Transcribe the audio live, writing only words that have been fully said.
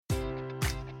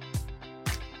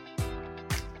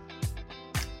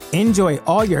Enjoy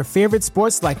all your favorite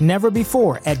sports like never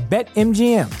before at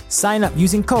BetMGM. Sign up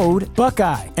using code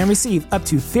Buckeye and receive up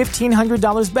to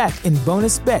 $1,500 back in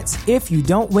bonus bets if you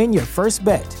don't win your first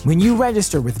bet. When you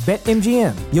register with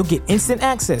BetMGM, you'll get instant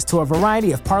access to a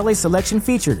variety of parlay selection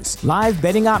features, live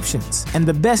betting options, and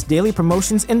the best daily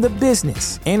promotions in the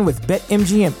business. And with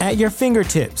BetMGM at your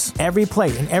fingertips, every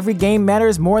play and every game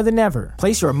matters more than ever.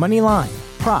 Place your money line,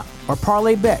 prop, or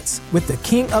parlay bets with the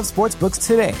king of sportsbooks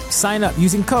today. Sign up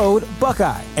using code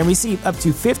Buckeye and receive up to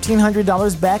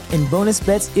 $1,500 back in bonus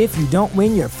bets if you don't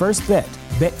win your first bet.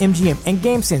 BetMGM and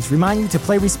GameSense remind you to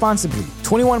play responsibly.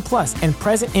 21 plus and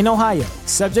present in Ohio,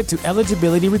 subject to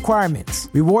eligibility requirements.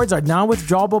 Rewards are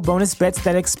non-withdrawable bonus bets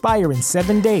that expire in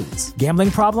 7 days. Gambling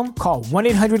problem? Call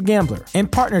 1-800-GAMBLER. In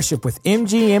partnership with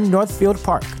MGM Northfield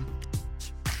Park.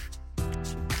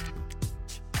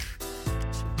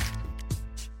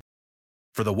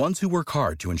 For the ones who work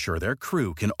hard to ensure their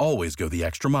crew can always go the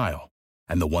extra mile,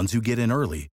 and the ones who get in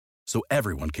early so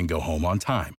everyone can go home on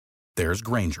time, there's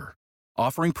Grainger,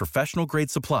 offering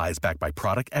professional-grade supplies backed by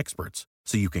product experts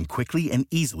so you can quickly and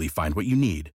easily find what you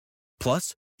need.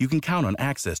 Plus, you can count on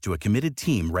access to a committed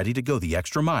team ready to go the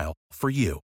extra mile for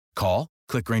you. Call,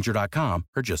 click Grainger.com,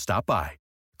 or just stop by.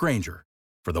 Grainger,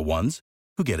 for the ones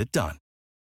who get it done.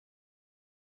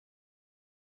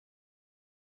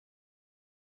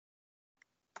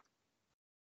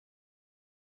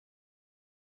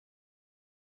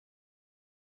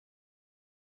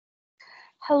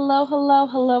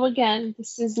 Hello again.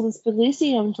 This is Liz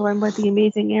Puglisi. I'm joined by the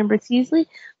amazing Amber Teasley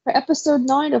for episode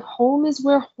 9 of Home is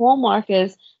Where Hallmark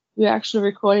Is. We're actually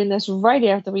recording this right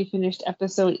after we finished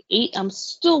episode 8. I'm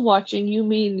still watching You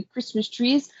Mean the Christmas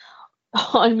Trees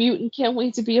on mute and can't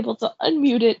wait to be able to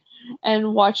unmute it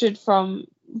and watch it from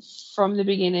the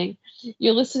beginning.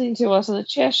 You're listening to us on the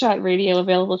Chairshot Radio,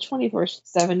 available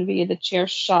 24/7 via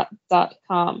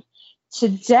thechairshot.com.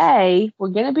 Today, we're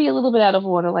going to be a little bit out of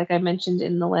order, like I mentioned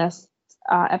in the last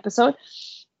episode,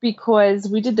 because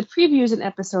we did the previews in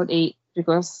episode 8,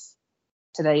 because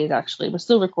today is actually, we're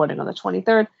still recording on the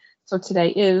 23rd, so today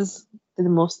is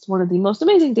one of the most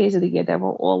amazing days of the year that we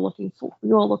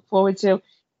all look forward to.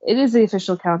 It is the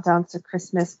official countdown to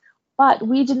Christmas, but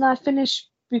we did not finish,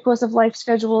 because of life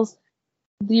schedules,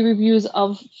 the reviews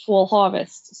of Fall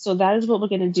Harvest. So that is what we're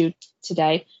going to do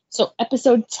today. So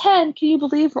episode 10, can you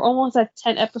believe we're almost at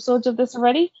 10 episodes of this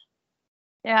already?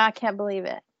 Yeah, I can't believe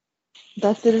it.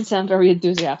 That didn't sound very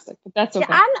enthusiastic, but that's okay.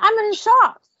 Yeah, I'm in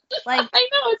shock. Like I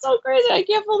know, it's so crazy. I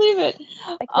can't believe it.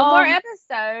 Like one more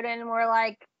episode and we're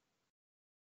like,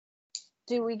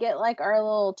 do we get like our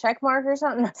little check mark or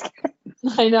something?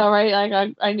 I know, right?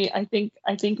 Like I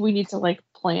think we need to like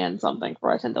plan something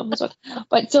for our 10th episode.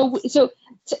 But so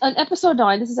on episode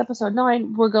 9, this is episode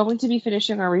 9, we're going to be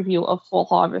finishing our review of Fall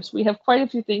Harvest. We have quite a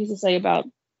few things to say about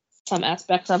some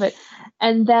aspects of it.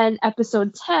 And then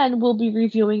episode 10, we'll be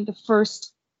reviewing the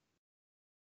first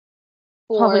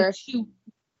 4?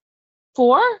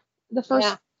 The first.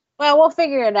 Yeah. Well, we'll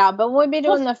figure it out, but we'll be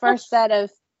doing the first set of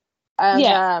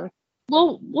yeah.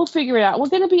 We'll figure it out. We're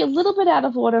going to be a little bit out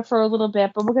of order for a little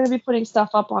bit, but we're going to be putting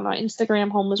stuff up on our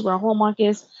Instagram, Home is Where Hallmark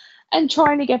Is, and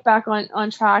trying to get back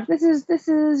on track. This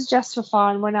is just for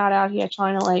fun. We're not out here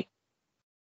trying to like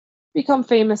become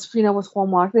famous, with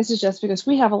Hallmark. This is just because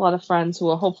we have a lot of friends who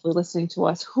are hopefully listening to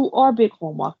us who are big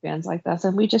Hallmark fans like us,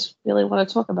 and we just really want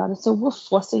to talk about it. So we're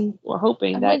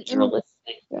hoping that you're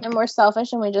listening. And we're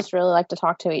selfish, and we just really like to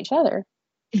talk to each other.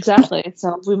 Exactly.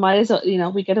 So we might as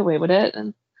well, we get away with it,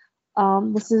 and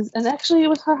actually it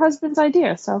was her husband's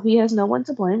idea, so he has no one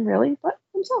to blame really but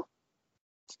himself.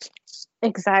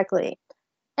 Exactly.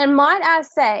 And might I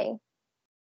say,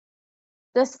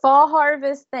 this Fall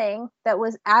Harvest thing that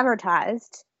was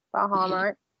advertised by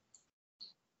Hallmark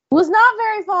was not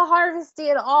very Fall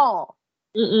Harvesty at all.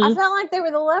 I felt like they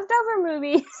were the leftover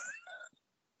movies.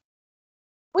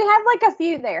 We had like a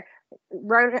few there.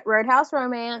 Roadhouse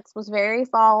Romance was very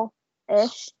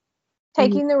fall-ish.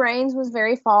 Taking the Reins was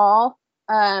very fall.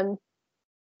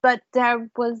 But there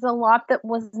was a lot that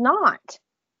was not.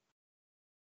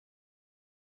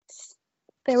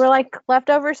 They were like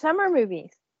leftover summer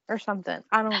movies or something.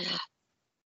 I don't know.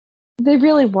 They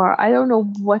really were. I don't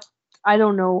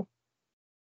know.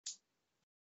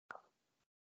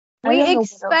 We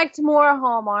expect more,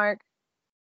 Hallmark.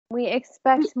 We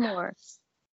expect more.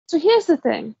 So here's the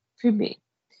thing for me.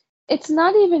 It's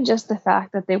not even just the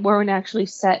fact that they weren't actually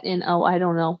set in,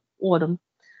 autumn,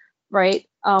 right?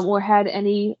 Or had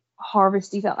any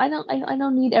harvest detail. I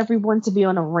don't need everyone to be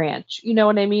on a ranch. You know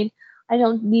what I mean? I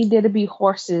don't need there to be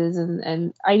horses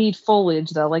and I need foliage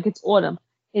though. Like it's autumn.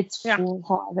 It's full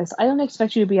harvest. I don't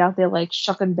expect you to be out there like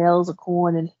shucking bales of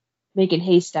corn and making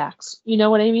haystacks. You know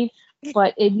what I mean?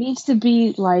 But it needs to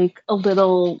be like a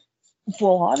little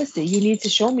fall harvesty. You need to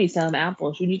show me some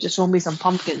apples. You need to show me some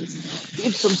pumpkins.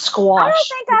 Some squash. I don't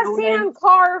think I've seen him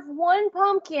carve one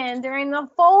pumpkin during the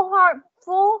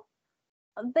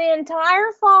the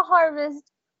entire fall harvest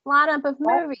lineup of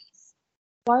movies.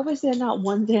 Why was there not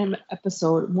one damn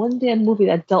episode, one damn movie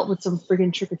that dealt with some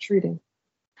friggin' trick-or-treating?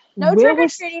 No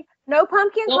trick-or-treating, no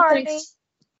pumpkin carving.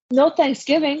 No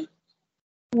Thanksgiving.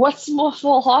 What's more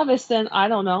fall harvest than, I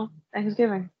don't know,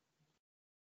 Thanksgiving?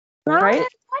 Right?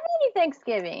 Not any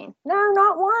Thanksgiving. No,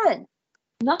 not one.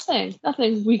 Nothing.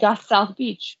 We got South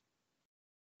Beach.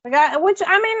 Which,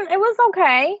 I mean, it was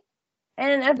okay.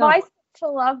 And Advice to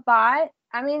Love By,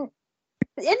 I mean,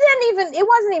 it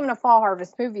wasn't even a fall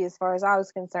harvest movie as far as I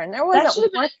was concerned. There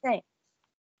wasn't one thing.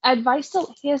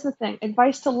 Here's the thing.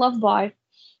 Advice to Love By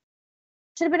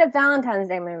should have been a Valentine's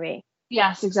Day movie.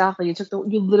 Yes, exactly.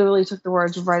 You literally took the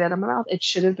words right out of my mouth. It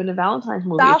should have been a Valentine's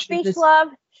movie. South Beach Love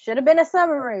should have been a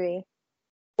summer movie.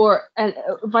 Or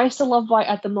Advice to Love By,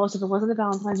 at the most, if it wasn't a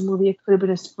Valentine's movie, it could have been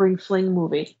a spring fling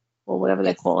movie, or whatever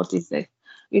they call it these days.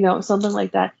 Something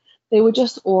like that. They were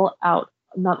just all out,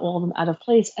 not all of them out of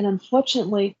place. And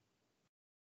unfortunately,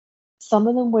 some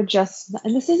of them were just,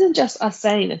 and this isn't just us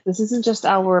saying it, this isn't just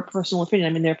our personal opinion.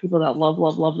 I mean, there are people that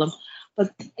love them.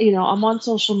 But, I'm on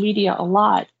social media a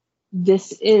lot.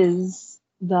 This is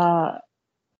the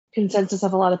consensus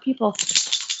of a lot of people.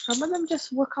 Some of them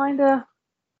just were kind of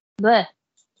bleh.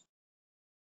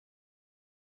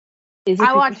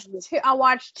 I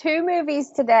watched two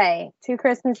movies today, two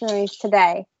Christmas movies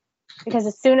today, because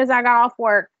as soon as I got off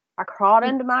work, I crawled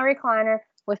into my recliner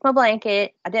with my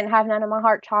blanket. I didn't have none of my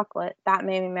hot chocolate. That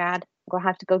made me mad. I'm going to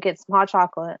have to go get some hot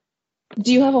chocolate.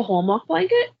 Do you have a Hallmark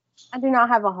blanket? I do not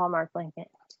have a Hallmark blanket.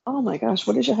 Oh my gosh,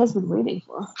 what is your husband waiting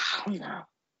for? I don't know.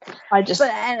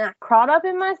 And I crawled up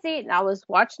in my seat and I was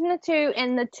watching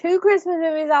the two Christmas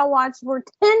movies I watched were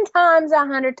 10 times,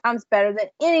 100 times better than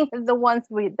any of the ones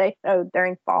they showed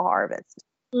during fall harvest.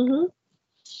 Mm-hmm.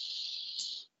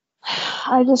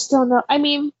 I just don't know. I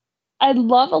mean, I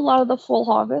love a lot of the fall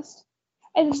harvest.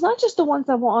 And it's not just the ones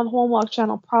that were on Hallmark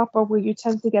Channel proper where you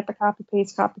tend to get the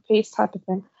copy-paste type of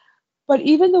thing. But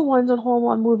even the ones on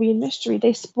Hallmark Movie and Mystery,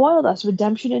 they spoiled us.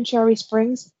 Redemption in Cherry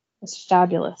Springs was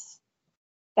fabulous.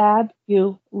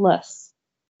 Fabulous.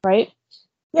 Right?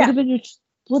 Yeah.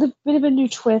 Would have been a new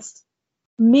twist.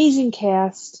 Amazing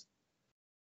cast.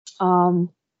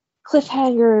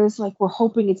 Cliffhangers, like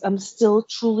I'm still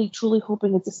truly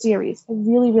hoping it's a series. I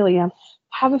really, really am.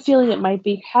 Have a feeling it might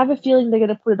be. Have a feeling they're going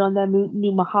to put it on that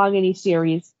new Mahogany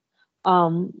series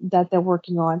that they're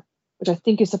working on, which I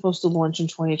think is supposed to launch in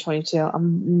 2022.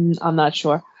 I'm not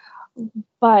sure.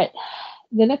 But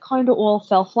then it kind of all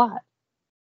fell flat.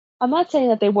 I'm not saying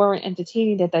that they weren't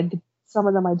entertaining, that some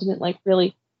of them I didn't like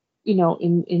really,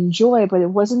 enjoy, but it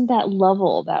wasn't that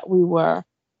level that we were,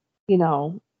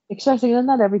 expecting. And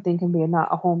not everything can be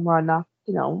a home run, knock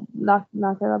it out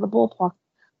of the ballpark.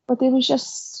 But there was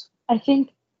just, I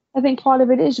think part of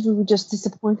it is we were just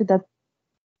disappointed that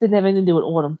they never even do it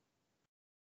autumn.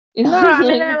 It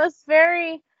was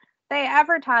they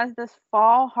advertised this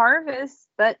fall harvest,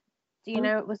 but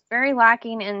it was very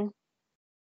lacking in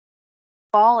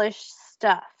fallish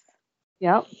stuff.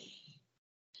 Yep.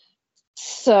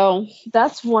 So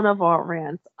that's one of our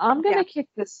rants. I'm gonna kick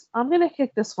this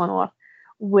one off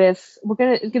with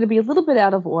it's gonna be a little bit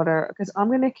out of order because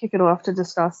I'm gonna kick it off to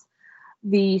discuss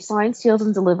the Sign, Seals,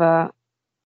 and Deliver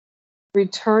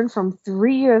return from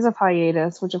 3 years of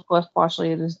hiatus, which of course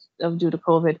partially is due to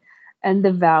COVID, and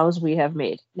the vows we have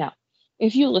made. Now,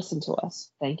 if you listen to us,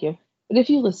 thank you. But if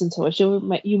you listen to us, you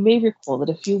may recall that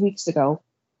a few weeks ago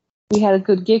we had a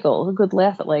good giggle, a good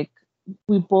laugh at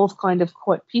we both kind of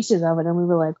caught pieces of it, and we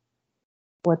were like,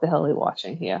 "What the hell are we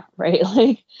watching here?" Right?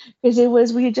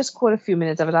 Because we had just caught a few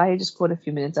minutes of it. I had just caught a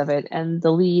few minutes of it, and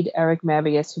the lead, Eric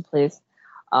Mabius, who plays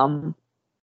Oliver.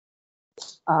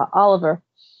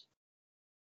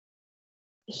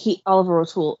 Oliver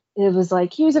O'Toole. It was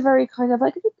he was a very kind of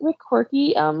a bit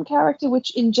quirky character,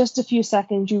 which in just a few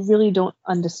seconds you really don't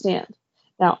understand.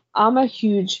 Now, I'm a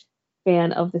huge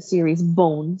fan of the series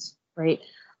Bones, right?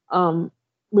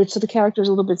 Which the character is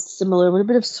a little bit similar, with a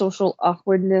bit of social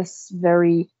awkwardness,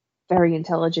 very, very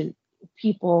intelligent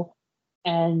people,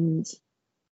 and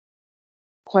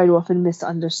quite often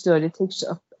misunderstood. It takes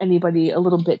anybody a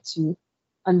little bit to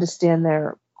understand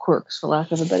their quirks, for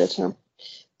lack of a better term.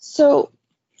 So,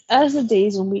 as the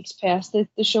days and weeks passed, the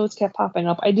shows kept popping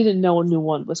up. I didn't know a new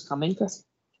one was coming because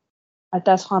at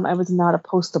that time I was not a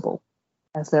postable,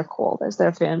 as they're called, as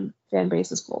their fan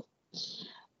base is called.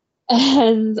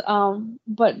 And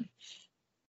but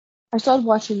I started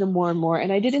watching them more and more,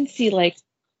 and I didn't see like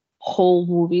whole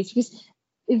movies because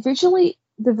originally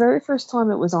the very first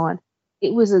time it was on,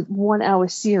 it was a 1 hour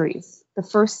series.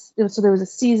 So there was a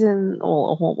season,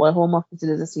 or what Hallmark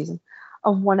considers a season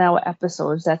of 1 hour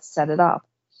episodes that set it up,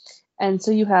 and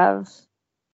so you have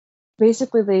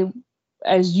basically they,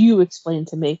 as you explained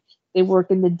to me, they work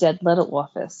in the dead letter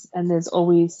office, and there's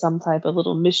always some type of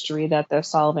little mystery that they're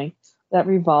solving that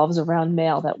revolves around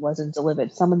mail that wasn't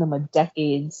delivered. Some of them are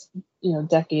decades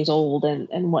old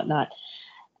and whatnot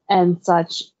and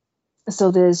such. So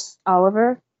there's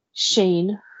Oliver,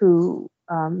 Shane, who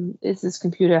is this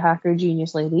computer hacker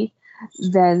genius lady.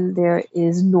 Then there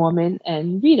is Norman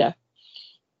and Rita.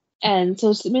 And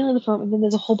so it's mainly the film, and then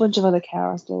there's a whole bunch of other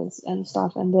characters and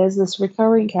stuff. And there's this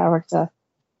recurring character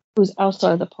who's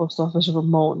outside of the post office,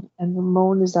 Ramon. And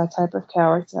Ramon is that type of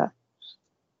character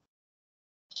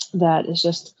that is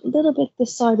just a little bit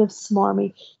this side of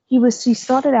smarmy. He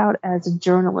started out as a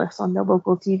journalist on the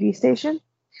local TV station,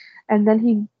 and then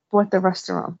he bought the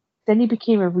restaurant. Then he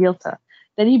became a realtor.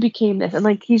 Then he became this, and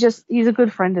like he's a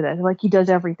good friend of that. Like he does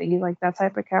everything. He's like that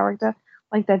type of character,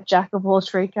 like that jack of all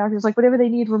trade character. He's like whatever they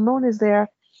need, Ramon is there,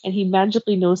 and he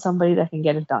magically knows somebody that can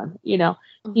get it done. You know,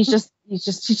 he's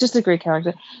just a great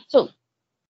character. So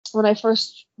when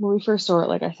we first saw it,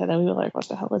 like I said, we were like, what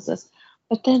the hell is this?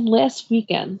 But then last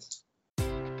weekend,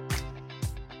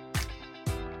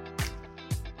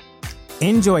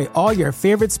 Enjoy all your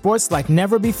favorite sports like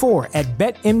never before at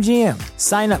BetMGM.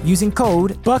 Sign up using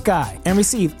code Buckeye and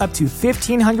receive up to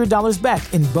 $1,500 back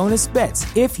in bonus bets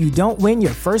if you don't win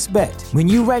your first bet. When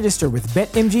you register with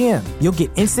BetMGM, you'll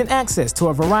get instant access to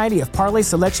a variety of parlay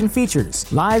selection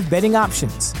features, live betting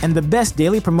options, and the best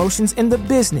daily promotions in the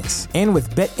business. And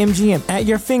with BetMGM at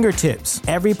your fingertips,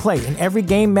 every play and every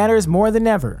game matters more than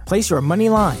ever. Place your money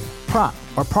line, prop,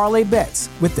 or parlay bets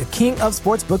with the king of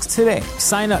sportsbooks today.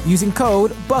 Sign up using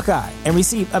code Buckeye and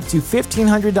receive up to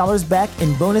 $1,500 back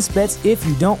in bonus bets if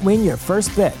you don't win your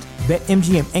first bet.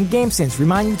 BetMGM and GameSense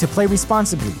remind you to play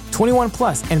responsibly. 21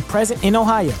 plus and present in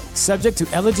Ohio, subject to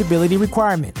eligibility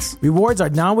requirements. Rewards are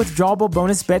non-withdrawable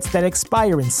bonus bets that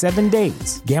expire in 7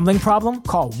 days. Gambling problem?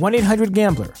 Call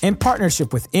 1-800-GAMBLER. In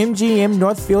partnership with MGM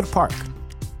Northfield Park.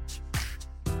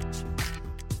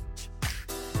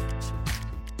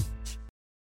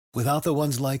 Without the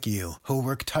ones like you, who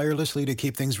work tirelessly to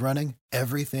keep things running,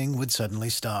 everything would suddenly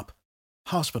stop.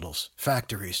 Hospitals,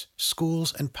 factories,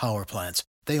 schools, and power plants,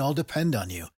 they all depend on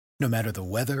you. No matter the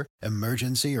weather,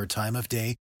 emergency, or time of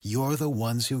day, you're the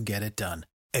ones who get it done.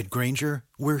 At Grainger,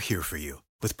 we're here for you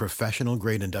with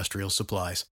professional-grade industrial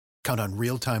supplies. Count on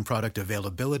real-time product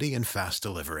availability and fast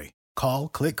delivery. Call,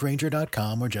 click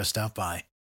Grainger.com, or just stop by.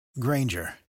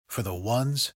 Grainger, for the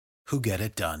ones who get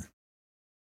it done.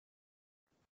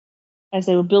 As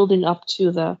they were building up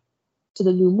to the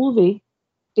new movie,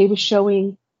 they were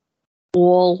showing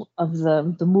all of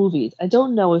the movies. I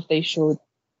don't know if they showed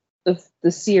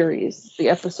the series, the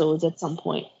episodes at some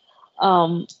point.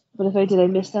 But if I did, I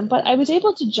missed them. But I was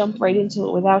able to jump right into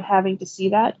it without having to see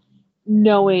that,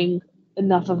 knowing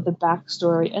enough of the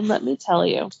backstory. And let me tell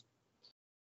you,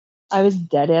 I was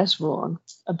dead ass wrong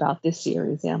about this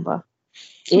series, Amber.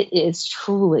 It is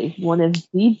truly one of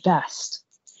the best,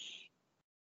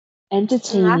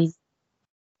 entertaining,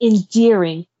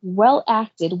 endearing, well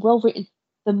acted, well written.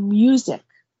 The music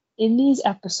in these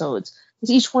episodes, because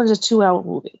each one is a 2-hour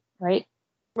movie, right?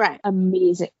 Right.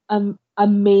 Amazing.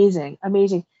 Amazing.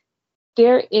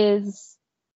 There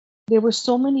were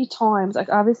so many times, like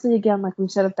obviously again, like we've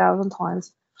said 1,000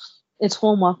 times, it's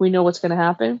Hallmark, we know what's gonna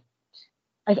happen.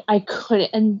 I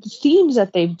couldn't, and the themes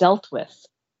that they've dealt with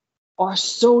are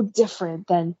so different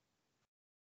than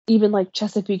even like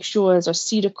Chesapeake Shores or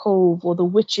Cedar Cove or the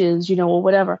Witches, or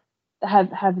whatever,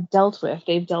 have dealt with.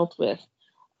 They've dealt with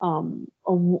an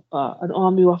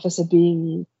army officer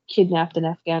being kidnapped in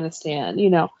Afghanistan,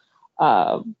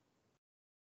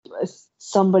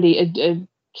 somebody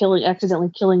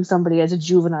accidentally killing somebody as a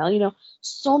juvenile,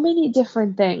 so many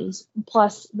different things.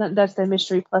 Plus that's their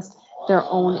mystery, plus their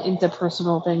own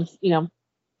interpersonal things,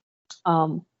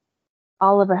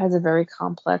 Oliver has a very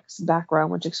complex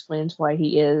background, which explains why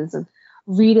he is. And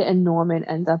Rita and Norman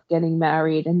end up getting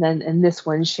married. And then in this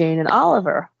one, Shane and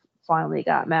Oliver finally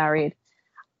got married.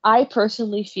 I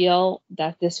personally feel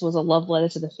that this was a love letter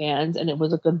to the fans and it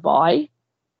was a goodbye.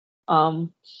 But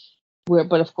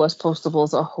of course,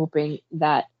 Postables are hoping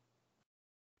that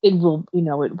it will,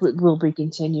 it will be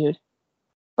continued.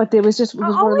 But there was just, I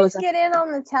always get in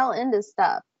on the tail end of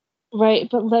stuff. Right.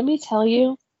 But let me tell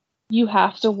you, you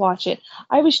have to watch it.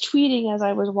 I was tweeting as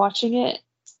I was watching it,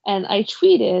 and I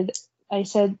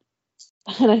said,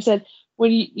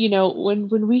 when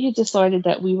when we had decided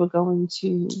that we were going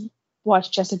to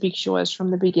watch Chesapeake Shores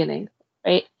from the beginning,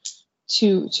 right?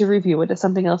 To review it as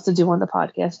something else to do on the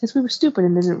podcast because we were stupid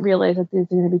and didn't realize that there's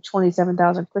going to be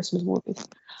 27,000 Christmas movies.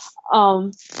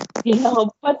 But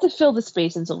to fill the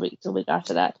space until we got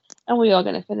to that, and we are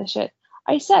going to finish it.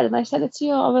 I said it to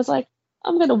you. I was like,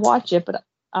 I'm going to watch it, but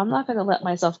I'm not going to let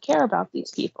myself care about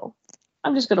these people.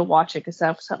 I'm just going to watch it because I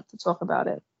have something to talk about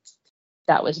it.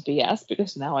 That was BS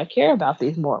because now I care about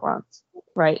these morons,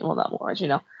 right? Well, not morons,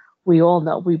 We all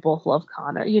know we both love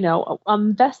Connor.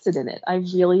 I'm vested in it. I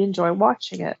really enjoy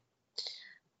watching it.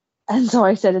 And so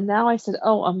I said,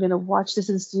 oh, I'm going to watch this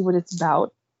and see what it's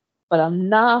about, but I'm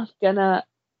not going to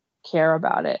care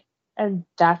about it. And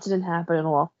that didn't happen at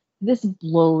all. This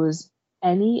blows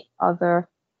any other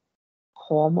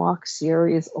Hallmark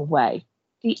series away.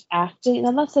 The acting, and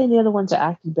I'm not saying the other ones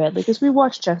are acting badly because we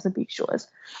watched Chesapeake Shores.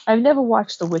 I've never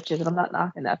watched The Witches, and I'm not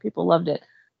knocking that. People loved it.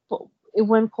 But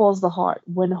When Calls the Heart,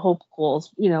 When Hope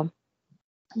Calls,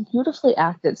 beautifully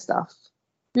acted stuff,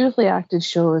 beautifully acted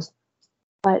shows.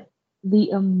 But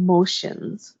the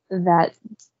emotions that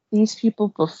these people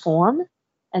perform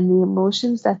and the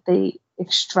emotions that they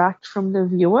extract from the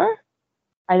viewer,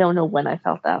 I don't know when I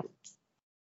felt that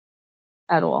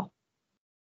at all.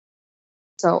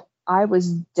 So I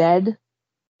was dead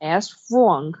ass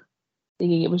wrong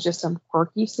thinking it was just some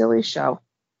quirky, silly show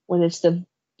when it's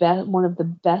one of the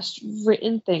best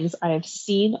written things I have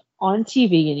seen on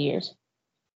TV in years.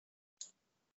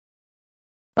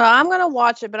 Well, I'm gonna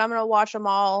watch it, but I'm gonna watch them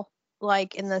all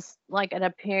in a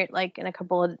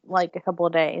couple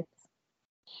of days.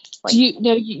 Do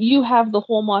you have the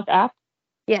Hallmark app?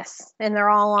 Yes, and they're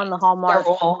all on the Hallmark.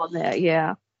 They're all on there,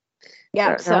 yeah.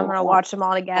 Yeah, so I'm gonna watch them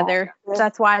all together.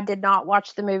 That's why I did not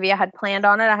watch the movie. I had planned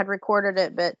on it. I had recorded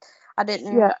it, but I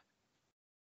didn't. Yeah.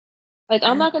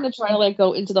 I'm not gonna try to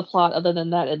go into the plot other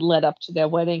than that it led up to their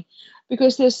wedding,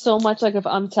 because there's so much if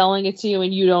I'm telling it to you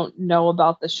and you don't know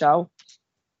about the show,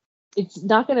 it's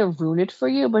not gonna ruin it for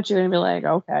you, but you're gonna be like,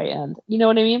 okay, and you know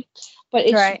what I mean. But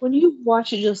it's right. When you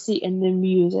watch it, you'll see, and the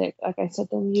music, like I said,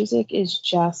 the music is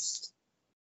just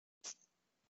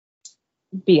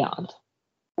beyond.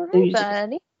 The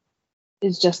music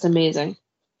is just amazing.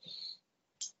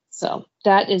 So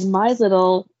that is my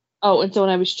little. Oh, and so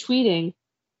when I was tweeting,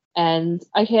 and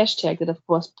I hashtagged it, of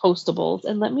course, Postables.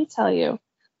 And let me tell you,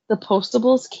 the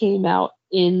Postables came out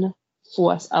in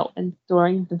force. Oh, and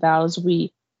during the vows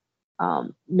we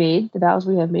have made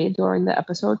during the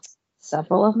episode,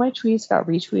 several of my tweets got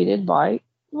retweeted by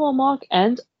Hallmark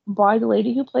and by the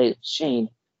lady who played Shane,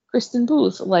 Kristen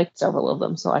Booth, liked several of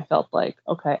them. So I felt like,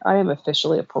 okay, I am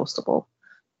officially a Postable.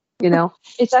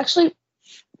 It's actually,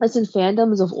 listen,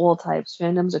 fandoms of all types.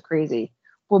 Fandoms are crazy.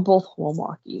 We're both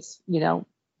Hallmarkies,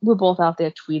 We're both out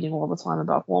there tweeting all the time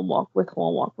about Hallmark,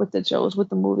 with the shows, with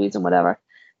the movies and whatever.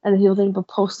 And the people think, but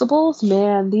Postables,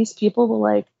 man, these people were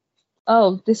like,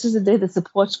 oh, this is the day the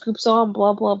support group's on,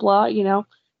 blah, blah, blah.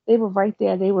 They were right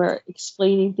there. They were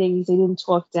explaining things. They didn't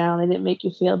talk down. They didn't make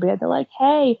you feel bad. They're like,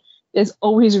 hey, there's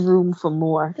always room for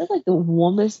more. They're like the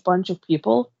warmest bunch of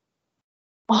people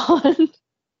of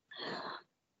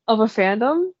a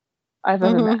fandom I've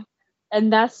ever met.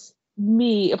 And that's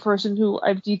me, a person who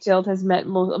I've detailed has met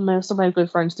most of my good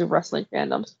friends through wrestling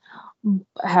fandoms.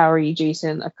 Harry,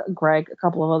 Jason, Greg, a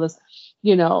couple of others,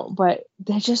 but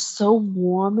they're just so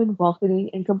warm and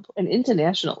welcoming and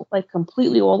international,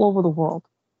 completely all over the world.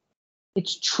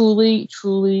 It's truly,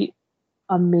 truly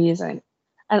amazing.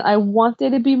 And I want there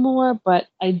to be more, but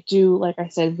I do, like I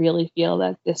said, really feel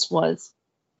that this was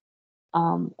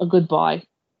a goodbye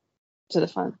to the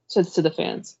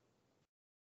fans.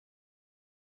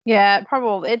 Yeah,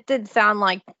 probably. It did sound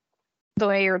like the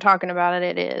way you were talking about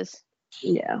it. It is.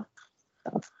 Yeah.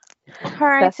 All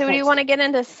right. So, do you want to get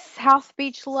into South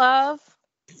Beach Love?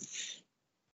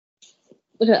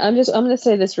 Okay, I'm going to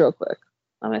say this real quick.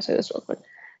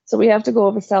 So we have to go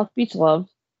over South Beach Love,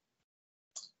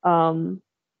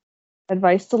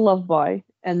 Advice to Love By,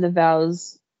 and the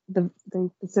vows.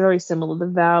 It's very similar. The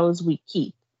vows we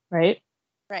keep, right?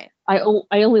 Right. I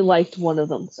only liked one of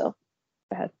them, so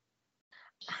go ahead.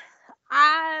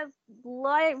 I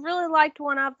really liked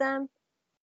one of them.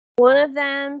 One of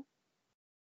them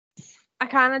I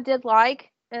kind of did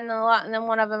like, and then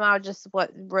one of them I just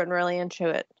wasn't really into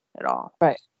it at all.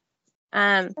 Right.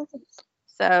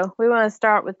 So we want to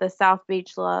start with the South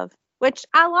Beach Love, which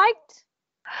I liked.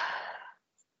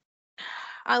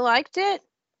 I liked it,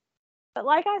 but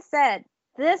like I said,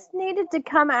 this needed to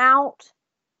come out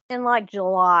in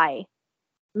July.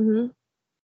 Mm-hmm.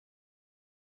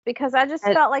 Because I just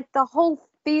felt like the whole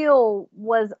feel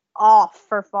was off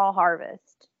for Fall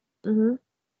Harvest. Mm-hmm.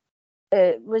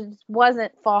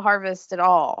 wasn't Fall Harvest at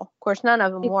all. Of course, none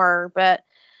of them were, but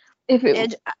If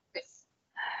it,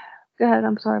 go ahead.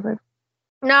 I'm sorry, babe.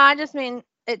 No, I just mean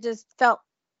it just felt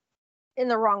in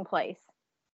the wrong place.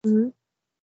 Mm-hmm.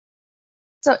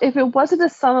 So if it wasn't a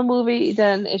summer movie,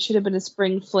 then it should have been a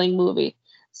spring fling movie.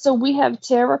 So we have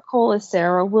Tara Cole as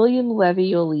Sarah, William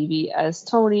Levy as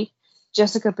Tony,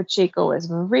 Jessica Pacheco as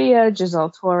Maria, Giselle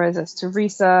Torres as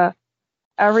Teresa,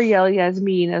 Ariel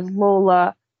Yasmin as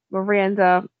Lola,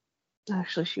 Miranda.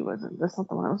 Actually, she wasn't. That's not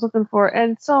the one I was looking for.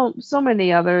 And so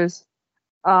many others.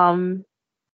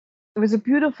 It was a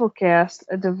beautiful cast,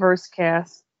 a diverse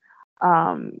cast.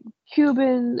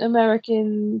 Cuban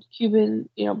American,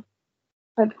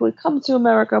 practically come to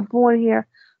America, born here,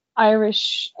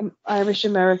 Irish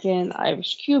American,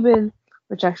 Irish Cuban,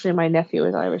 which actually my nephew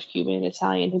is Irish Cuban and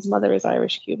Italian. His mother is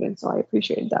Irish Cuban, so I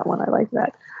appreciated that one. I like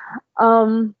that.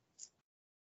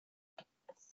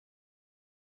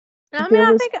 I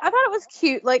thought it was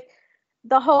cute. Like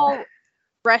the whole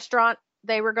restaurant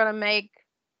they were gonna make,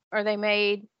 or they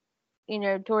made,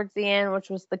 towards the end, which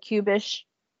was the Cubish.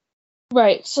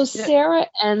 Right. So Sarah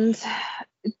and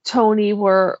Tony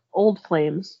were old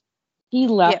flames. He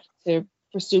left to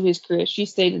pursue his career. She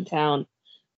stayed in town.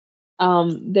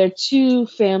 Their two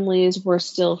families were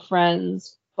still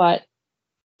friends, but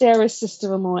Sarah's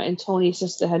sister-in-law and Tony's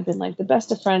sister had been like the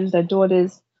best of friends. Their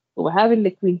daughters who were having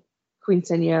the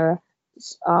quinceañera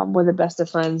were the best of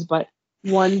friends, but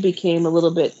one became a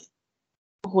little bit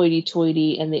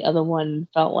hoity-toity, and the other one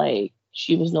felt like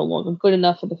she was no longer good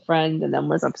enough for the friend, and then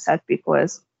was upset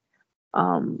because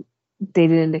they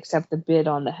didn't accept the bid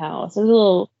on the house. It was a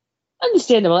little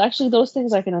understandable. Actually, those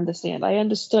things I can understand. I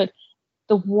understood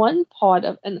the one part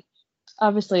of, and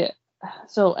obviously,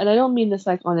 and I don't mean this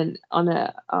like on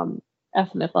a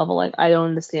ethnic level. Like I don't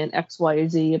understand X, Y, or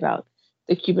Z about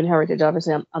the Cuban heritage.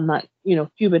 Obviously, I'm not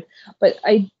Cuban, but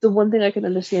the one thing I can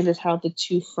understand is how the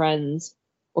two friends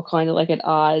were kind of like at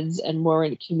odds and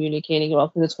weren't communicating well,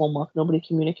 because it's homework. Nobody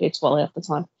communicates well half the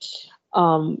time.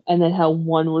 And then how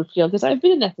one would feel, because I've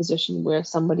been in that position where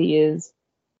somebody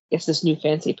gets this new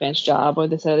fancy pants job or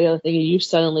this or the other thing,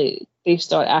 and they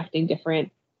start acting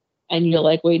different, and you're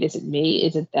like, wait, is it me?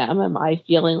 Is it them? Am I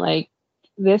feeling like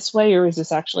this way, or is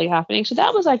this actually happening? So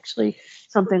that was actually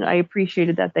something I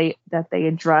appreciated that they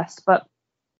addressed, but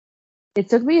it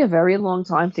took me a very long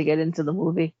time to get into the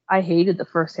movie. I hated the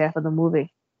first half of the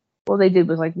movie. All they did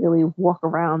was like really walk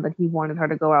around that he wanted her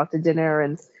to go out to dinner,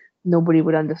 and nobody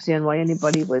would understand why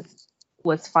anybody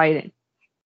was fighting.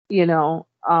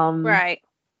 Right.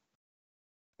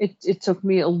 It took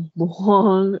me a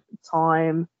long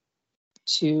time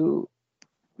to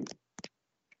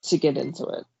get into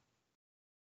it.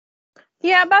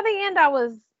 Yeah, by the end I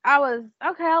was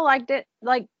okay. I liked it.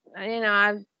 Like,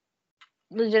 I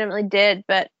legitimately did,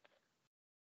 but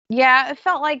yeah, it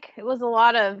felt like it was a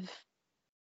lot of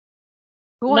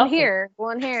going here, and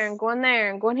going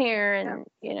there, and going here, and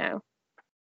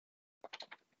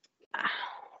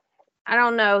I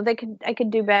don't know. I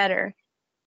could do better.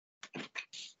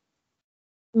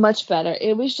 Much better.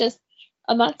 It was just,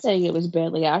 I'm not saying it was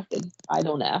badly acted. I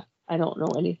don't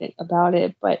know anything about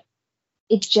it, but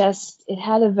it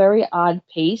had a very odd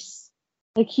pace.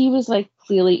 Like he was like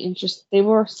clearly interested. They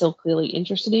were still clearly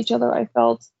interested in each other, I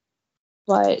felt,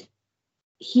 but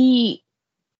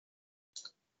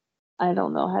I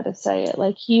don't know how to say it.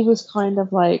 Like he was kind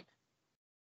of like,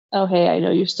 oh hey, I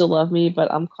know you still love me, but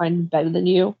I'm kind of better than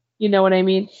you. You know what I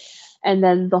mean? And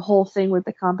then the whole thing with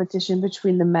the competition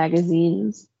between the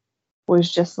magazines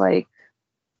was just like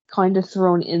kind of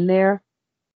thrown in there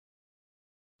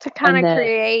to kind of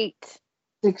create,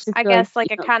 I guess, like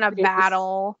a kind of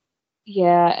battle.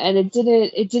 Yeah, and it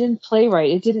didn't play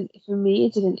right. For me,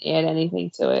 it didn't add anything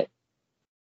to it,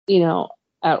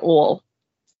 at all.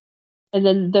 And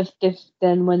then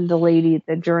then when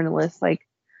the journalist, like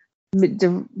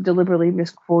deliberately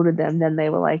misquoted them, then they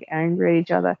were like angry at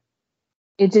each other.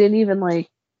 It didn't even like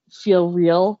feel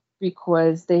real,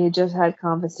 because they had just had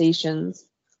conversations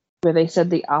where they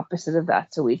said the opposite of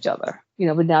that to each other,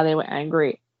 but now they were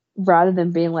angry, rather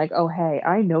than being like, oh hey,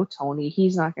 I know Tony,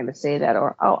 he's not going to say that,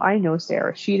 or oh, I know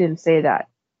Sarah, she didn't say that.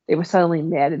 They were suddenly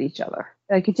mad at each other.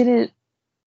 Like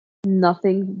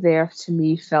nothing there to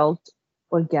me felt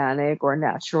organic or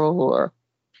natural, or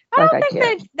I don't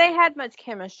think they had much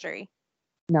chemistry.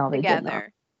 No, they did not.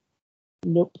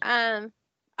 Nope.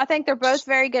 I think they're both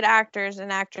very good actors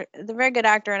and actor. They're very good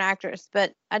actor and actress,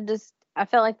 but I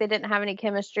felt like they didn't have any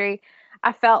chemistry.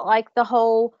 I felt like the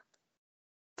whole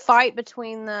fight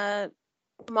between the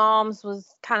moms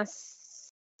was kind of,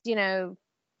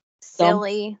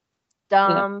 silly,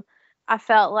 dumb. Yeah. I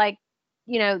felt like,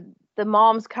 the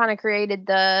moms kind of created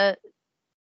the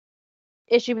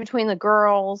issue between the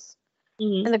girls,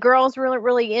 and the girls weren't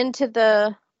really into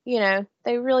the,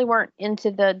 they really weren't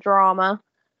into the drama.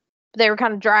 They were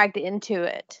kind of dragged into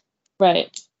it. Right.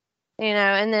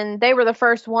 And then they were the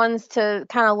first ones to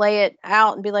kind of lay it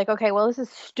out and be like, okay, well, this is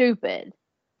stupid.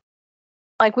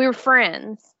 Like, we were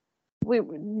friends.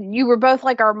 You were both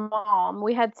like our mom.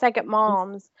 We had second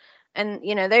moms. And,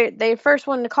 they first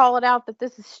one to call it out that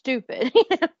this is stupid.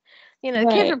 The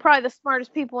kids are probably the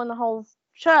smartest people in the whole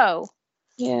show.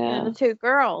 Yeah. The two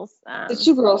girls. The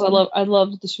two girls, I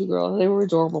loved the two girls. They were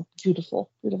adorable,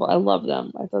 beautiful. I loved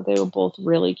them. I thought they were both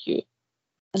really cute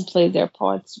and played their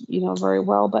parts, very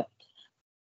well. But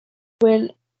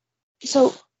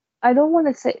I don't want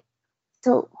to say,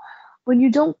 when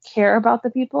you don't care about the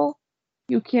people,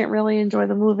 you can't really enjoy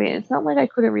the movie. It's not like I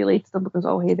couldn't relate to them because,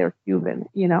 oh, hey, they're Cuban,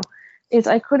 It's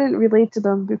I couldn't relate to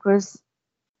them because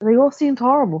they all seemed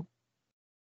horrible.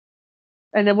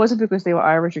 And it wasn't because they were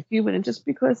Irish or Cuban, it's just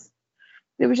because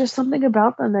there was just something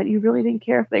about them that you really didn't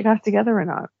care if they got together or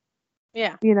not.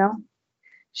 Yeah.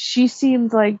 She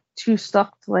seemed like too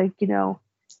stuck to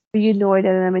be annoyed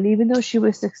at them. And even though she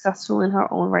was successful in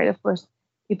her own right, of course,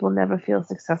 people never feel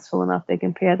successful enough. They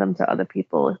compare them to other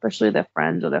people, especially their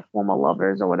friends or their former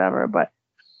lovers or whatever. But,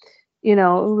 it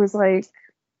was like,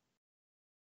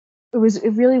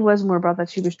 it really was more about that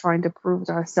she was trying to prove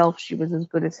to herself she was as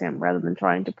good as him rather than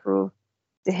trying to prove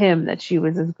to him that she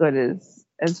was as good as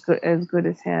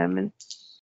him. And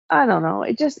I don't know.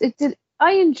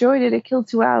 I enjoyed it. It killed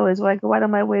 2 hours. Will I go out of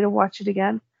my way to watch it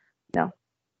again? No.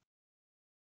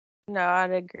 No,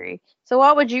 I'd agree. So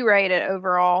what would you rate it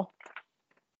overall?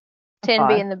 10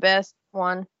 being the best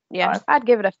one. Yeah, 5. I'd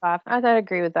give it a 5. I'd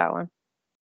agree with that one.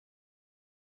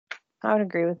 I would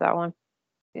agree with that one.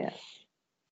 Yeah.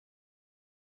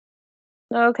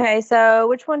 Okay, so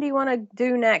which one do you want to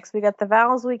do next? We got The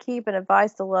Vows We Keep and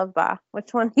Advice to Love By.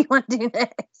 Which one do you want to do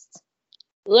next?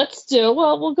 Let's do.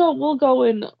 Well, we'll go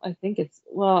in. I think it's.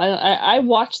 Well, I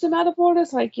watched them out of order,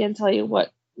 so I can't tell you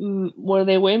what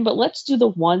they win. But let's do the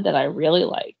one that I really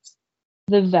liked.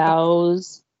 The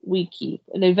Vows We Keep.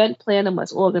 An event planner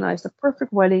must organize the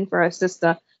perfect wedding for her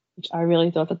sister, which I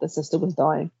really thought that the sister was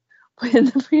dying.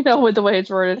 But with the way it's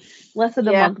worded, less than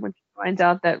a month when she finds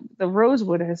out that the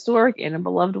Rosewood, a historic and a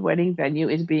beloved wedding venue,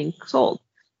 is being sold.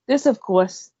 This, of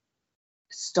course,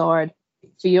 starred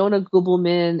Fiona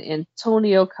Gubelman,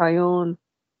 Antonio Cayón,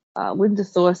 Linda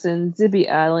Thorson, Zibby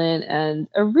Allen, and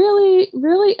a really,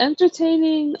 really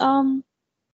entertaining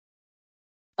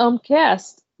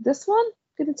cast. This one,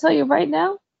 I'm going to tell you right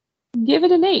now, give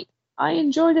it an 8. I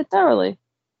enjoyed it thoroughly.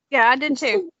 Yeah, I did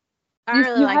too. I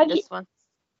really liked this one.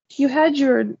 You had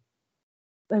your,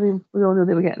 I mean, we all knew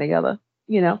they were getting together,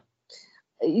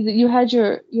 You had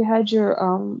your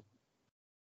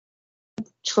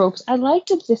tropes. I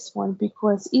liked this one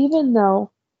because even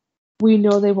though we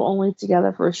know they were only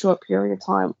together for a short period of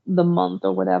time, the month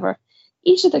or whatever,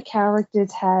 each of the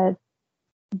characters had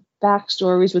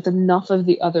backstories with enough of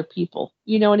the other people.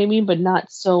 You know what I mean? But not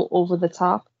so over the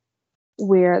top,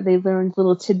 where they learned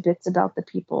little tidbits about the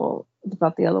people,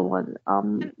 about the other one,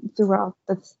 throughout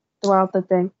the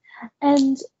thing.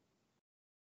 And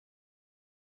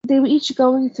they were each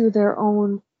going through their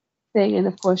own thing. And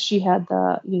of course, she had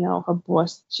her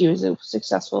boss, she was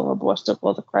successful, her boss took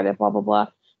all the credit, blah, blah, blah.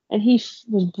 And he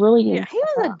was brilliant. Yeah, he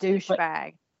was a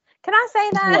douchebag. Can I say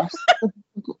that?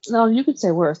 No, you could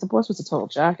say worse. The boss was a total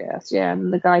jackass. Yeah,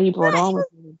 and the guy he brought on was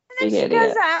a big idiot. She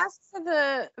goes to ask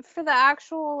for the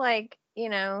actual,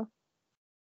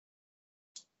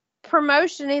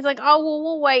 promotion. He's like, oh, well,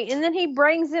 we'll wait. And then he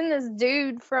brings in this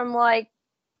dude from,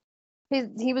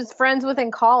 he was friends with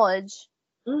in college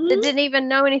that didn't even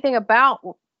know anything about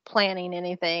planning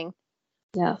anything.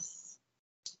 Yes.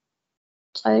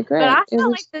 I agree. But I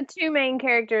felt like the two main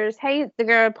characters, the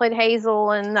girl who played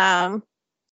Hazel and the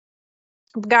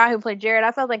guy who played Jared,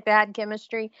 I felt like they had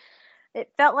chemistry. It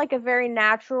felt like a very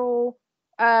natural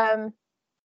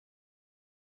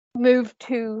move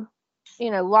to,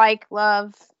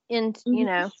 love,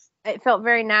 it felt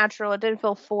very natural. It didn't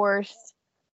feel forced.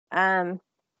 I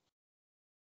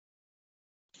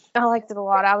liked it a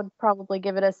lot. I would probably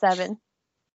give it a 7.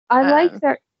 I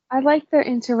like their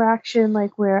interaction,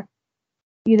 where,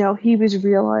 he was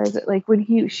realized that,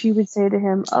 when she would say to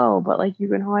him, oh, but you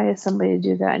can hire somebody to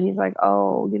do that, and he's like,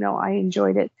 oh, I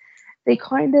enjoyed it. They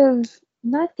kind of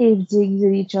not gave digs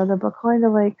at each other, but kind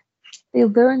of they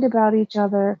learned about each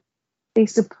other. They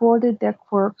supported their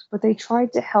quirks, but they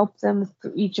tried to help them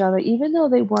through each other, even though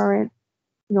they weren't,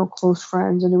 close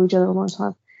friends and knew each other a long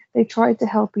time. They tried to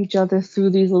help each other through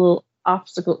these little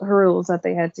hurdles that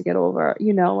they had to get over.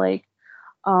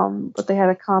 But they had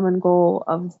a common goal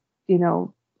of,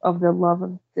 of the love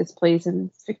of this place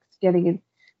and getting it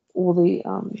all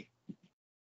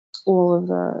of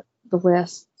the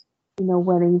last,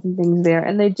 weddings and things there.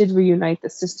 And they did reunite the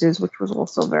sisters, which was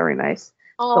also very nice.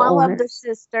 Oh, I love the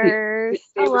sisters.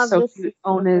 They were so cute.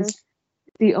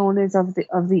 The owners of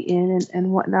the inn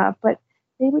and whatnot, but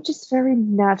they were just very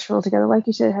natural together. Like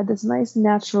you said, it had this nice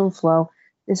natural flow,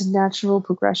 this natural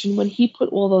progression. When he put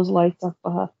all those lights up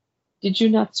for her, did you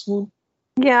not swoon?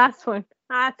 Yeah, I swooned.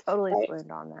 I totally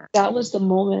swooned on that. That was the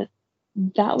moment.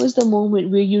 That was the moment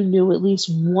where you knew at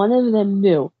least one of them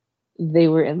knew they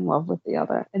were in love with the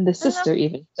other, and the sister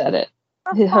even said it.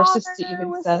 Her sister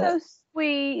even said it.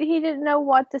 Sweet. He didn't know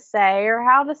what to say or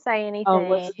how to say anything. Oh,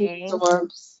 was he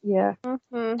absorbs? Yeah.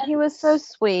 Mm-hmm. He was so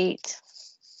sweet.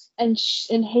 And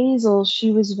Hazel,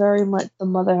 she was very much, the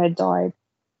mother had died.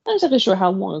 I'm not exactly sure how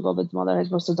long ago the mother had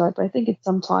supposed to die, but I think it's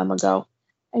some time ago.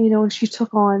 And and she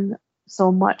took on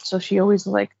so much, so she always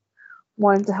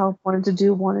wanted to help, wanted to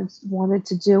do,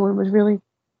 and was really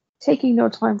taking no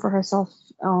time for herself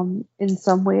in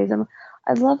some ways. And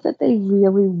I love that they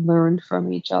really learned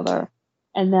from each other,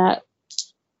 and that,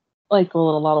 like a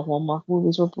lot of Hallmark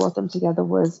movies, what brought them together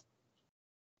was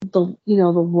the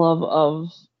love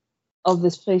of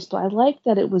this place. But I like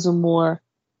that it was a more,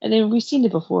 and then we've seen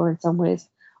it before in some ways,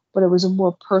 but it was a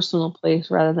more personal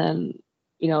place rather than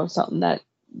something that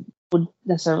would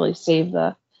necessarily save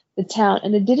the town.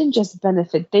 And it didn't just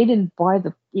benefit. They didn't buy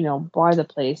the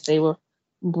place. They were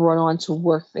brought on to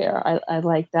work there. I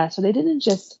like that. So they didn't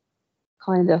just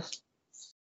kind of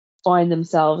find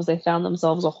themselves. They found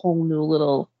themselves a whole new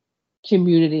little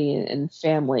community and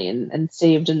family, and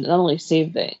saved, and not only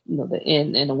saved the the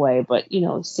inn in a way, but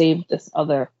saved this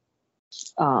other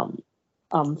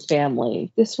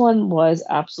family. This one was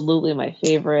absolutely my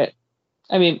favorite.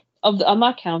 I mean, I'm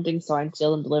not counting Signed,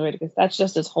 Sealed, and Delivered, because that's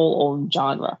just its whole own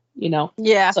genre,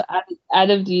 Yeah. So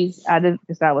because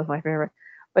that was my favorite,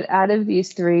 but out of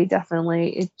these three,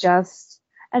 definitely it just.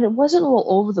 And it wasn't all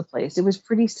over the place. It was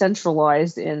pretty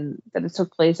centralized in that it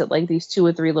took place at like these 2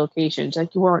 or 3 locations.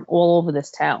 Like you weren't all over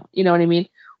this town. You know what I mean?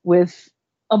 With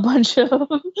a bunch of,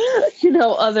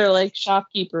 other like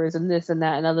shopkeepers and this and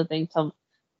that and other things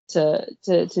to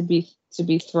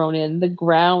be thrown in. The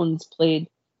grounds played,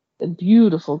 the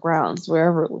beautiful grounds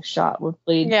wherever it was shot were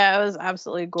played. Yeah, it was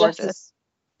absolutely gorgeous.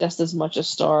 Just as much a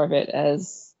star of it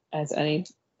as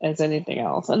anything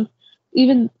else. And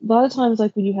even a lot of times,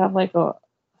 like when you have like a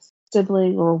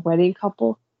sibling or a wedding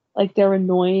couple, like they're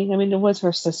annoying. I mean, it was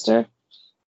her sister,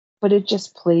 but it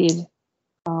just played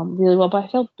really well. But I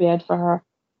felt bad for her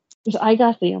because I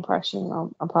got the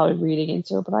impression, I'm probably reading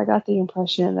into it, but I got the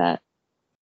impression that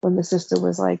when the sister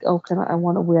was like, "Oh, I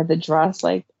want to wear the dress,"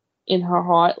 like in her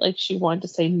heart, like she wanted to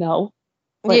say no,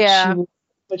 but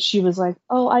she was like,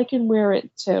 "Oh, I can wear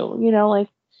it too," like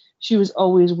she was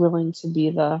always willing to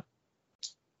be the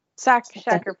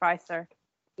sacrificer.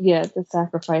 Yeah, the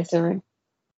sacrificer, and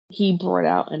he brought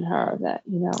out in her that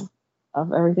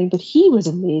of everything. But he was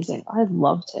amazing. I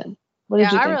loved him. What did you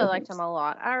think? I really liked him a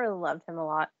lot. I really loved him a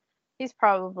lot. He's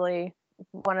probably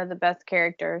one of the best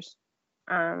characters.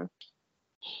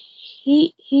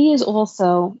 He is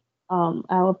also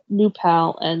our new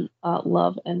pal and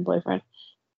love and boyfriend.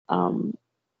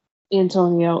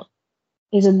 Antonio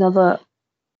is another,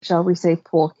 shall we say,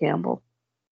 Paul Campbell.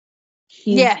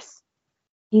 He's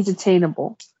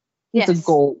attainable. He's a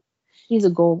goal. He's a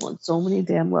goal on so many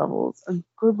damn levels. A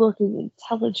good-looking,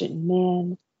 intelligent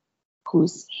man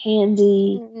who's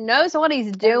handy, knows what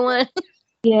he's doing.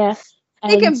 Yeah,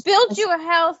 he can build you a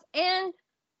house and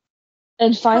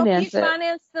finance it.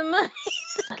 Finance the money.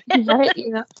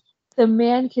 Right? The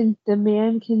man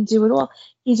can do it all.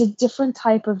 He's a different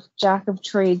type of jack of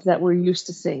trades that we're used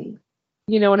to seeing.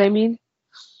 You know what I mean?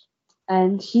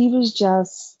 And he was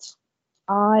just,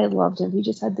 I loved him. He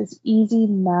just had this easy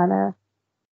manner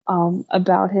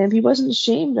about him. He wasn't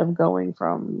ashamed of going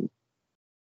from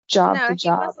job to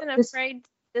job. He wasn't afraid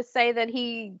to say that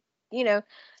he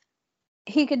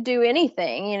could do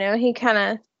anything. He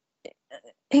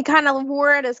kind of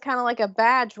wore it as kind of like a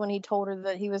badge when he told her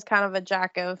that he was kind of a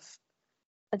jack of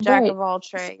all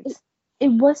trades. It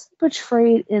wasn't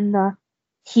portrayed in the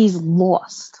he's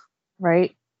lost,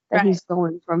 right? That he's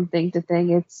going from thing to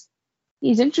thing.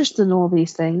 He's interested in all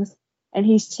these things, and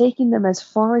he's taking them as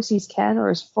far as he can or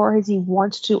as far as he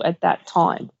wants to at that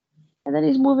time. And then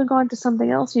he's moving on to something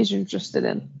else he's interested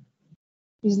in.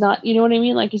 He's not, you know what I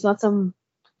mean? Like he's not some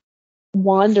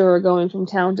wanderer going from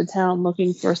town to town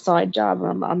looking for a side job.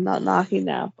 I'm not knocking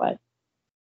that, but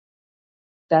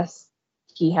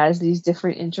he has these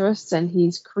different interests and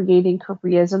he's creating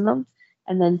careers in them,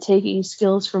 and then taking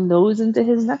skills from those into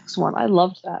his next one. I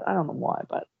loved that. I don't know why,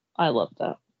 but I loved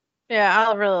that. Yeah,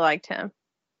 I really liked him.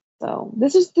 So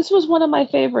this was one of my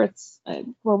favorites.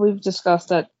 Well, we've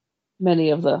discussed at many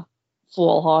of the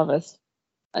fall harvest.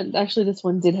 And actually, this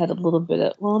one did have a little bit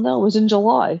of. Well, no, it was in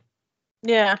July.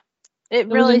 Yeah, it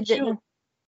was really in didn't. June.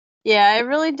 Yeah, it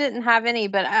really didn't have any,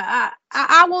 but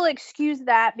I will excuse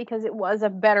that because it was a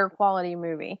better quality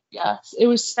movie, Yes, it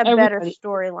was a better everybody.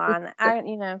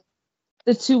 storyline.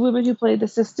 The two women who played the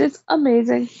sisters,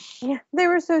 amazing. Yeah, they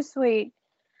were so sweet.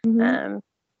 Mm-hmm.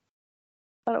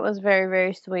 Thought it was very,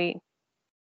 very sweet.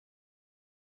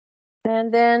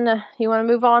 And then you want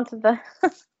to move on to the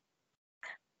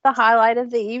the highlight of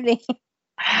the evening.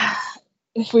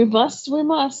 If we must, we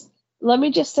must. Let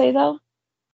me just say though,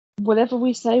 whatever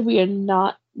we say, we are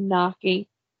not knocking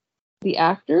the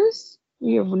actors.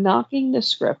 We are knocking the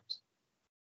script.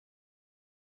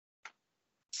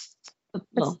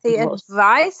 It's the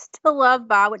Advice to Love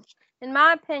By, which, in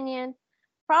my opinion,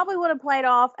 probably would have played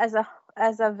off as a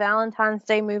Valentine's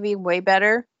Day movie way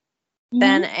better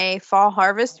than a Fall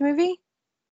Harvest movie.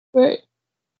 Right.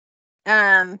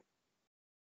 So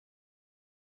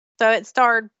it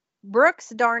starred Brooks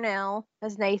Darnell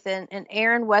as Nathan and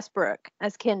Aaron Westbrook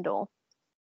as Kendall.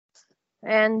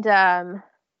 And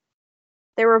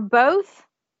they were both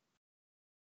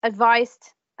advice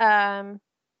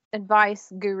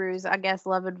gurus, I guess.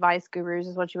 Love advice gurus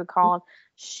is what you would call them.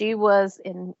 She was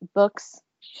in books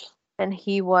and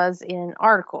he was in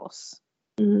articles.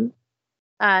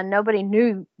 Mm-hmm. Nobody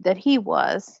knew that he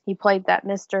was. He played that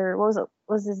Mr. What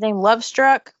was his name?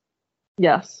 Lovestruck?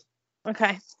 Yes.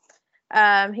 Okay.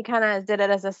 He kind of did it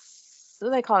as what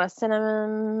do they call it? A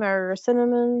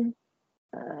cinnamon?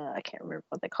 I can't remember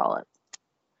what they call it.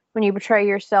 When you portray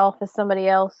yourself as somebody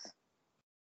else.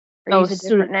 Or use a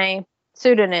different name.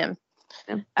 Pseudonym.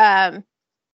 Yeah.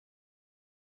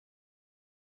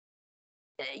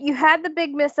 You had the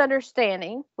big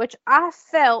misunderstanding, which I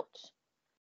felt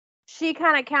she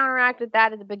kind of counteracted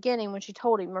that at the beginning when she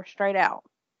told him straight out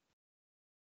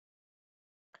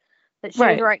that she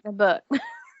was writing a book.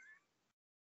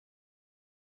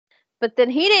 But then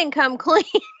he didn't come clean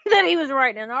that he was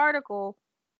writing an article.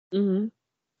 Mm-hmm.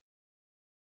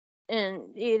 And,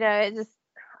 it just,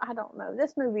 I don't know.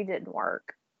 This movie didn't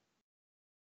work.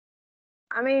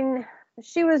 I mean,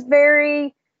 she was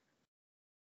very,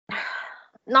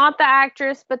 not the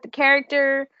actress, but the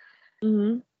character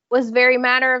was very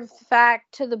matter of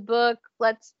fact to the book.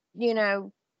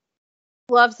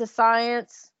 Loves the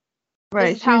science. Right.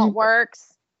 This is how it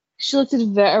works. She looked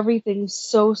at everything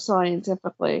so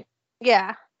scientifically.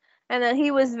 Yeah. And then he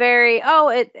was very,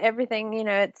 everything,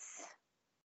 it's.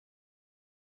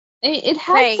 It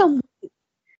had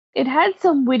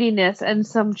some wittiness and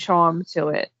some charm to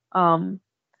it.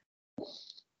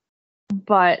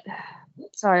 But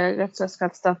sorry, I just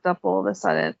got stuffed up all of a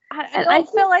sudden. I don't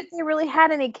feel like they really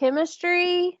had any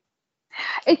chemistry.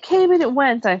 It came and it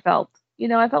went, I felt.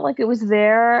 I felt like it was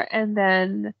there and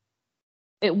then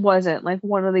it wasn't. Like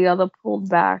one or the other pulled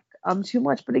back too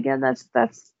much. But again, that's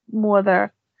more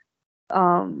the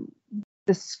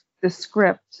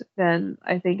script than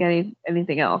I think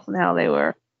anything else and how they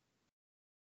were.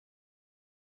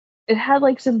 It had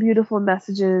like some beautiful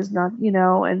messages, not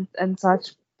and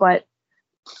such, but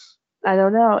I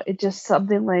don't know. It just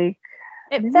something like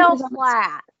it fell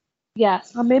flat.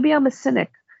 Yes, or maybe I'm a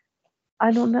cynic.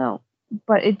 I don't know,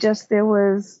 but it just there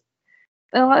was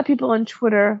a lot of people on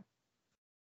Twitter.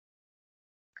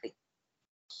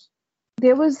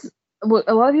 A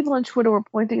lot of people on Twitter were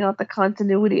pointing out the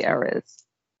continuity errors.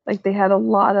 Like they had a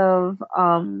lot of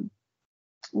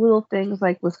little things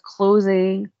like with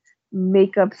clothing,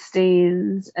 makeup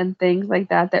stains, and things like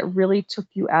that really took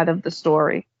you out of the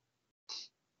story.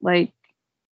 Like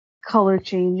color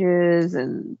changes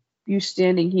and you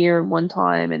standing here one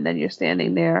time and then you're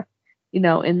standing there, in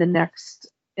the next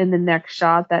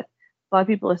shot. That a lot of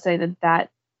people are saying that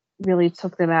really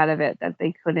took them out of it, that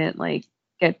they couldn't like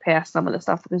get past some of the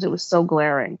stuff because it was so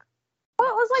glaring. Well,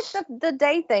 it was like the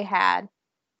date they had.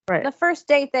 Right. The first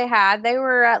date they had, they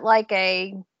were at like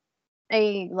a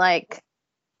like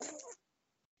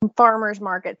farmer's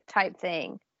market type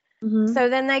thing. Mm-hmm. So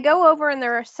then they go over and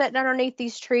they're sitting underneath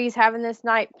these trees having this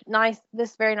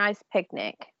very nice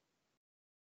picnic.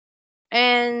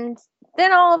 And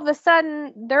then all of a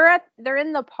sudden they're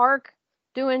in the park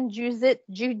doing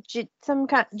some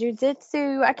kind of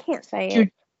jujitsu. I can't say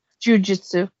it.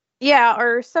 Jujitsu. Yeah,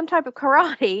 or some type of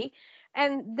karate.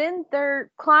 And then they're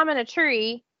climbing a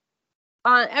tree.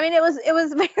 It was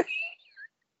very.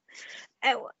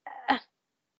 It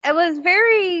was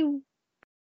very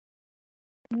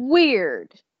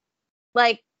weird.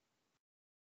 Like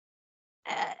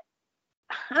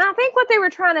and I think what they were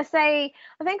trying to say,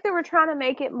 I think they were trying to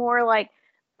make it more like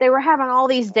they were having all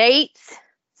these dates,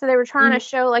 so they were trying to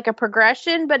show like a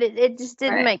progression, but it just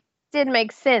didn't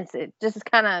make sense. It just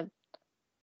kind of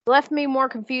left me more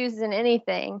confused than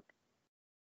anything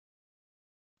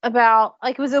about,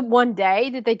 like, was it one day?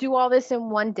 Did they do all this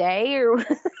in one day, or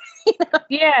you know?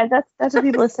 Yeah, that's what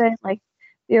people are saying. Like,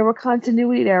 there were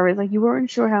continuity errors. Like, you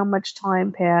weren't sure how much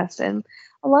time passed, and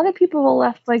a lot of people were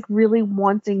left like really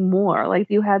wanting more. Like,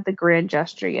 you had the grand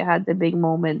gesture, you had the big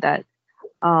moment that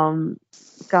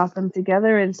got them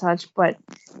together and such, but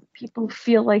people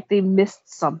feel like they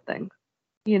missed something.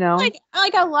 You know,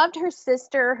 like I loved her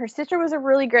sister. Her sister was a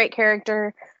really great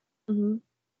character.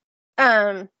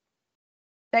 Mm-hmm.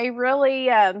 They really,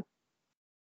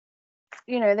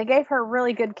 they gave her a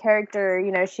really good character.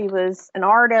 You know, she was an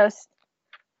artist,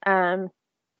 but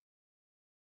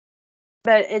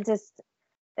it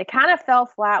kind of fell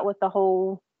flat with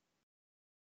the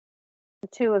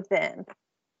two of them.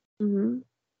 Mm-hmm.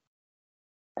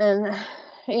 And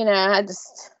I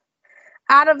just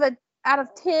out of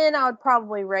 10, I would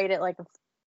probably rate it like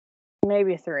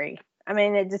maybe a 3. I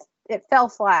mean, it fell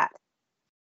flat.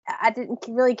 I didn't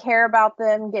really care about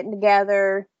them getting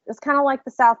together. It's kind of like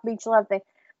the South Beach Love thing.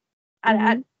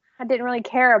 I didn't really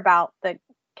care about the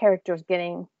characters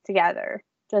getting together.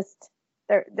 Just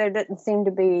there didn't seem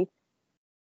to be.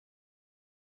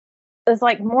 It's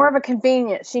like more of a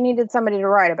convenience. She needed somebody to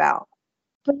write about.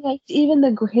 But like,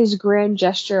 even his grand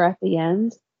gesture at the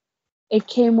end, it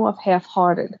came off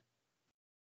half-hearted.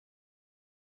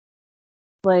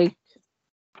 Like,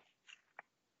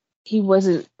 he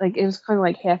wasn't, like, it was kind of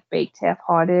like half-baked,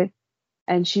 half-hearted,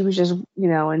 and she was just,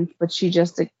 but she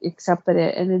just accepted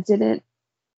it, and it didn't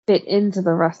fit into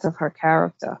the rest of her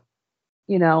character.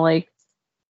 Like,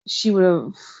 she would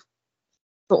have,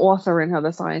 the author in her,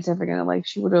 the scientific, and like,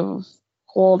 she would have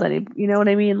called any, you know what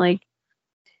I mean? Like,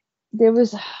 there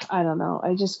was, I don't know,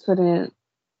 I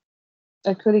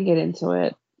couldn't get into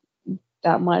it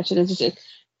that much, and it's just,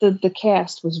 the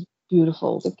cast was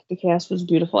beautiful. The cast was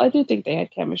beautiful. I do think they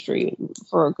had chemistry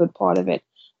for a good part of it.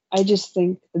 I just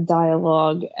think the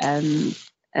dialogue and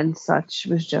such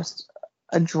was just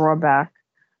a drawback.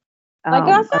 Like,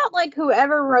 I felt like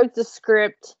whoever wrote the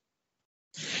script,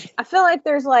 I feel like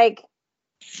there's like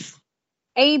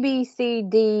A, B, C,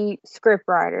 D script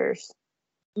writers.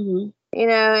 Mm-hmm.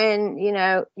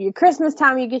 Your Christmas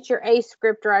time, you get your A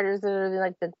script writers that are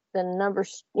like the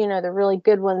numbers, the really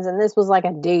good ones, and this was like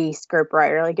a D script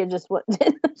writer. Like, it just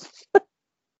wasn't.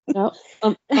 No,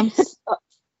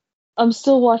 I'm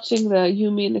still watching the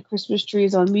You, Me, and the Christmas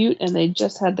Trees on mute, and they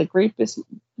just had the great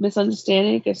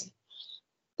misunderstanding because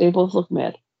they both look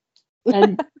mad.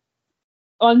 And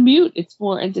on mute, it's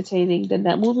more entertaining than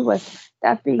that movie was.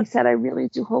 That being said, I really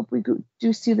do hope we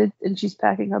do see and she's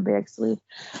packing her bags to leave.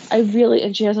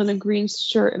 And she has on a green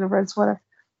shirt and a red sweater.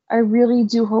 I really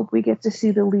do hope we get to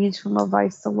see the leads from A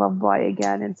Vice to Love By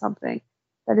again in something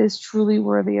that is truly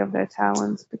worthy of their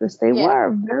talents, because they were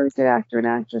a very good actor and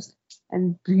actress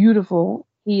and beautiful.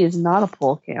 He is not a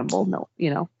Paul Campbell, no,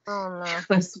 Oh no.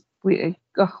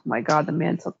 Oh my God, the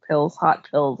man took pills, hot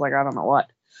pills, like I don't know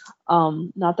what.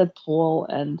 Not that Paul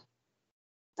and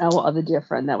our other dear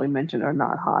friend that we mentioned are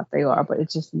not hot. They are, but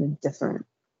it's just in a different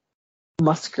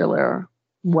muscular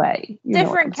way.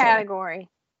 Different category.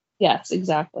 Yes,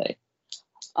 exactly.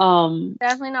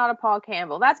 Definitely not a Paul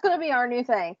Campbell. That's going to be our new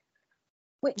thing.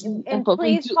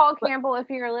 Please, Paul Campbell, if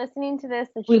you're listening to this,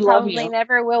 which you probably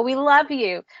never will, we love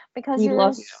you because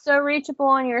you're so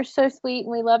reachable and you're so sweet,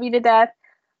 and we love you to death.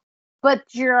 But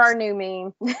you're our new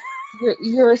meme.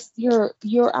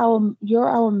 you're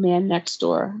our man next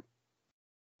door.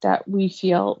 That we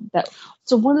feel that.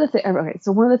 So one of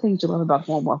the things you love about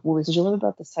Hallmark movies is you love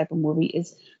about this type of movie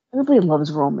is everybody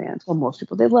loves romance. Well, most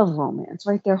people, they love romance,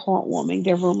 right? They're heartwarming,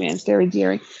 they're romance, they're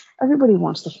endearing. Everybody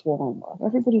wants to fall in love.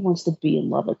 Everybody wants to be in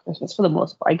love at Christmas for the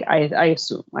most part. I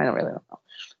assume. I don't really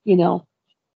know.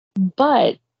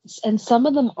 But some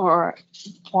of them are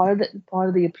part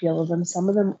of the appeal of them. Some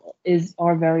of them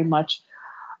are very much,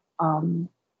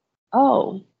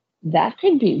 oh, that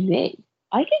could be me.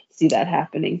 I can see that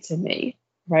happening to me,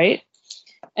 right?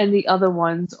 And the other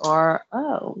ones are,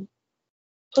 oh,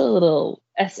 put a little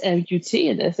SMUT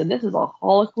in this, and this is a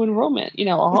Harlequin romance, a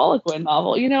Harlequin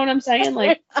novel. You know what I'm saying?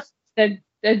 Like,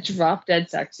 they're drop dead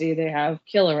sexy. They have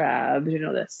killer abs. They're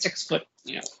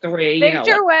 6'3".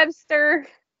 Victor Webster.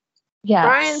 Yeah.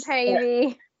 Brian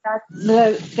Pavey.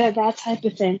 They're that type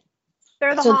of thing.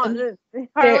 They're the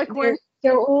Harlequin.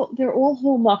 They're all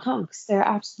Hallmark hunks. They're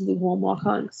absolutely Hallmark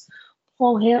hunks.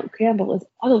 Paul Campbell is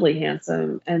utterly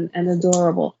handsome and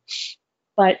adorable,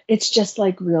 But it's just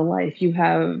like real life. You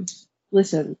have,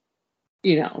 listen,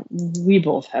 we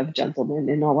both have gentlemen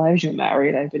in our lives. You're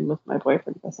married. I've been with my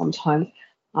boyfriend for some time.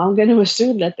 I'm going to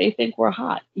assume that they think we're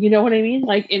hot. You know what I mean?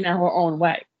 Like in our own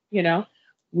way. We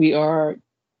are.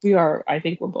 I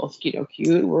think we're both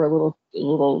cute. We're a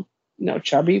little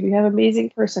chubby. We have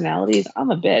amazing personalities. I'm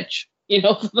a bitch. For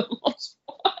the most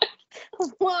part.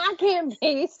 Well, I can't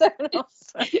be. So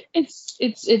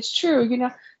it's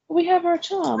true. We have our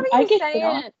charm. What are you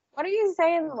saying? What are you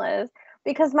saying, Liz?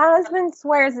 Because my husband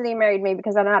swears that he married me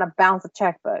because I know how to bounce a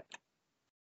checkbook.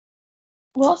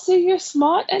 Well, see, you're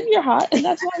smart and you're hot, and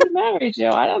that's why he married you.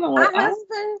 I don't know what. My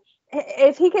husband,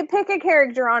 if he could pick a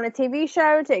character on a TV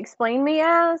show to explain me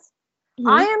as,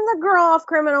 I am the girl off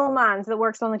Criminal Minds that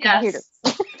works on the computer.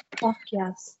 Fuck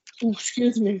yes. Ooh,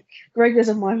 excuse me. Greg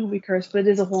doesn't mind when we curse, but it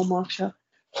is a Hallmark show.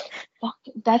 Fuck,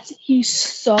 he's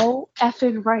so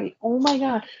effing right. Oh my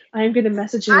god. I am gonna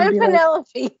message him. I'm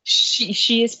Penelope. Like,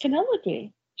 she is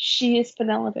Penelope. She is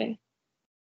Penelope.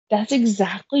 That's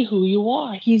exactly who you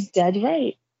are. He's dead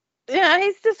right. Yeah,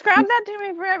 he's described that to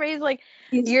me forever. He's like,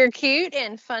 you're cute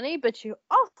and funny, but you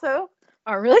also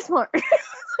are really smart.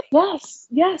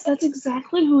 Yes, that's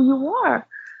exactly who you are.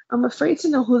 I'm afraid to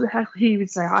know who the heck he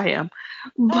would say I am.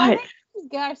 But I think it's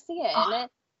Garcia, isn't it?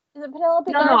 Is it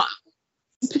Penelope Garcia? No.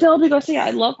 Penelope Garcia, I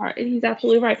love her, and he's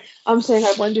absolutely right. I'm saying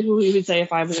I wonder who he would say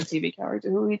if I was a TV character,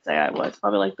 who he'd say I was.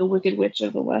 Probably like the Wicked Witch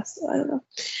of the West. I don't know.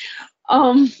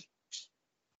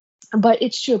 But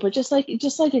it's true. But just like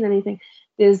in anything,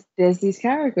 there's these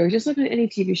characters. Just like in any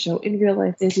TV show, in real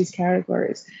life, there's these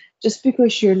categories. Just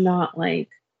because you're not like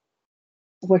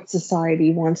what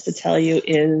society wants to tell you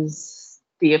is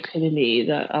the epitome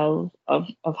of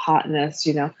hotness,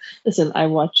 Listen, I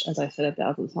watch, as I said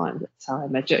 1,000 times, that's how I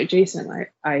met Jason.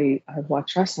 I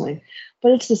watch wrestling,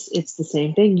 but it's the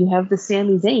same thing. You have the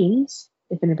Sami Zayns.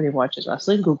 If anybody watches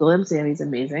wrestling, Google him. Sami's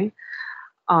amazing.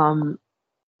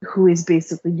 Who is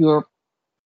basically your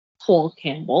Paul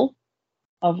Campbell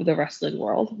of the wrestling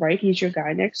world, right? He's your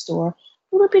guy next door.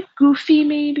 A little bit goofy,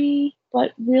 maybe,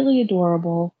 but really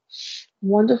adorable,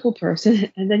 wonderful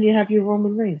person. And then you have your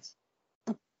Roman Reigns.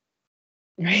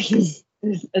 Right,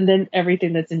 and then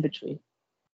everything that's in between,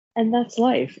 and that's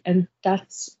life, and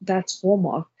that's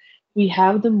Hallmark. We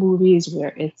have the movies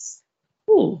where it's,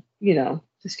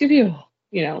 just give you,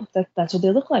 that's what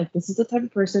they look like. This is the type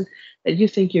of person that you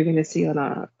think you're going to see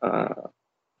on a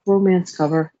romance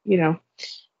cover, and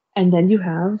then you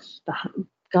have the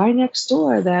guy next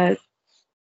door that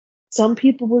some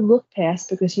people would look past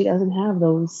because he doesn't have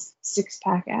those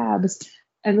 6-pack abs.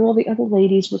 And all the other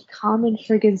ladies with common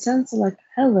friggin' sense are like,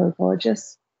 hello,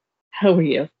 gorgeous. How are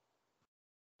you?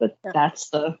 But that's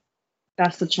the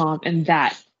charm. And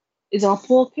that is our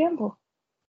Paul Campbell.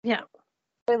 Yeah.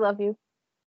 We love you.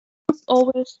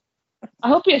 Always. I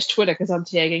hope he has Twitter because I'm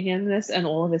tagging him in this and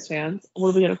all of his fans. What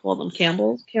are we going to call them?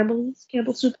 Campbell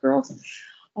Soup Girls?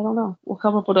 I don't know. We'll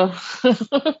come up with a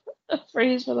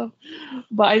phrase for them.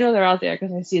 But I know they're out there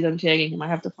because I see them tagging him. I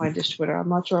have to find his Twitter. I'm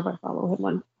not sure if I follow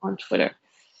him on Twitter.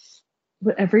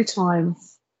 But every time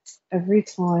Andrew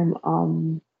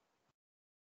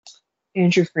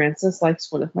Francis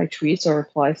likes one of my tweets or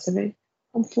replies to me,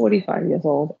 I'm 45 years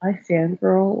old. I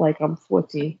fangirl like I'm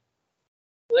 14.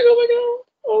 Like, oh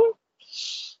my god.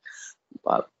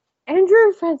 But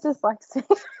Andrew Francis likes me.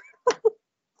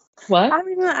 What?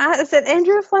 I said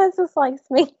Andrew Francis likes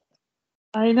me.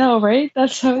 I know, right?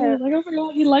 That's how he's like, oh my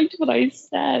god, he liked what I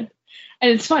said.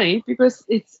 And it's funny because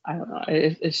I don't know,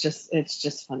 it's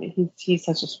just funny. He's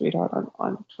such a sweetheart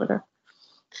on Twitter.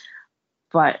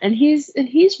 But and he's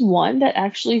one that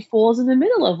actually falls in the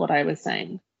middle of what I was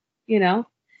saying.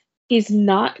 He's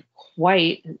not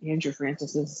quite, Andrew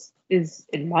Francis is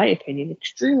in my opinion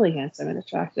extremely handsome and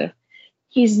attractive.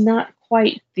 He's not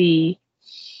quite the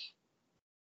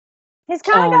He's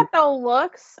kind of got the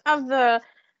looks of the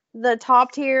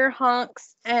top tier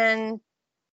hunks and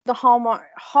the Hallmark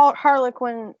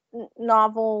Harlequin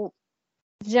novel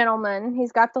gentleman.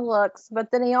 He's got the looks, but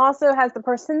then he also has the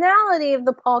personality of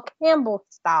the Paul Campbell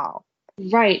style.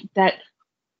 Right.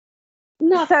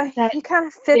 He kind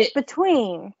of fits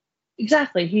between.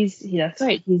 Exactly. That's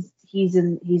right. He's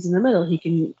in the middle. He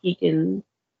can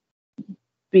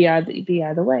be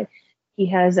either way. He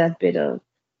has that bit of,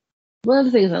 one of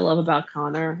the things I love about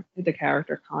Connor, the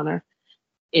character Connor,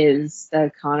 is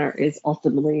that Connor is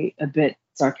ultimately a bit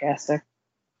sarcastic.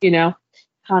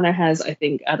 Connor has, I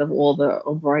think, out of all the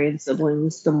O'Brien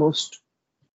siblings, the most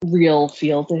real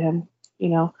feel to him.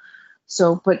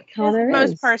 So, but Connor has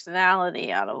the most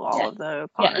personality out of all of the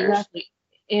Connors. Yeah, exactly.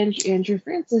 And Andrew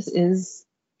Francis is,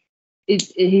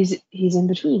 he's in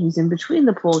between. He's in between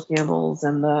the Paul Campbells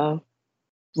and the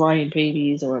Brian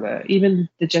Pavies or even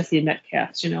the Jesse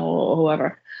Metcalfs, or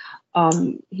whoever.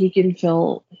 He can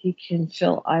fill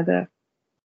either,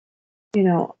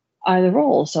 either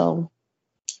role. So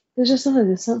there's just something.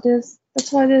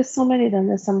 That's why there's so many of them.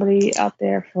 There's somebody out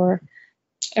there for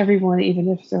everyone, even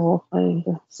if they're all playing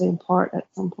the same part at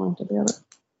some point or the other.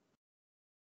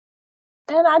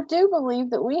 And I do believe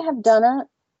that we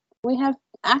have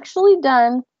actually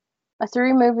done a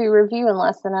 3-movie review in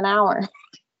less than an hour.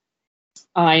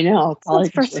 I know.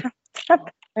 Right.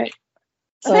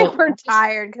 So, I think we're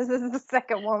tired because this is the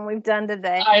second one we've done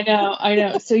today. I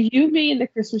know. So You, Me, and the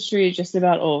Christmas Tree is just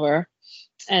about over.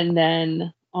 And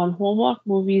then on Hallmark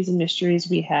Movies and Mysteries,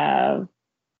 we have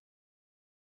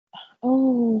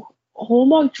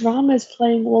Hallmark Dramas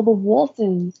playing all the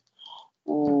Waltons.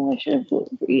 I should have.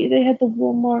 They had the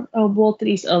Walton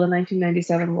East. The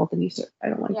 1997 Walton Easter. I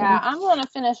don't like that. Yeah, I'm going to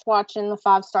finish watching the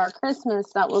 5-Star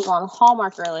Christmas that was on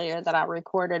Hallmark earlier that I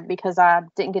recorded because I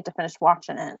didn't get to finish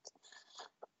watching it.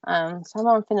 So I'm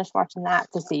going to finish watching that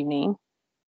this evening.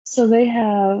 So they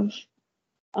have.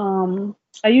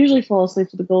 I usually fall asleep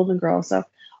to the Golden Girls. So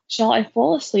shall I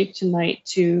fall asleep tonight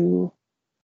to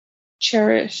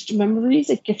Cherished Memories,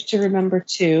 A Gift to Remember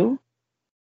 2?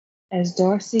 As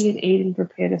Darcy and Aiden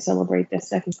prepare to celebrate their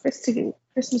second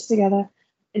Christmas together,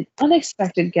 an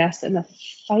unexpected guest and a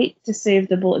fight to save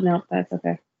the bullet. No, that's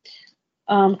okay.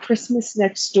 Christmas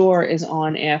Next Door is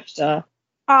on after.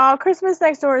 Oh, Christmas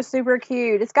Next Door is super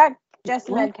cute. It's got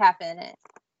Jesse Metcalf in it.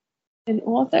 An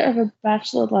author of a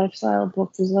bachelor lifestyle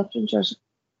book was left in charge.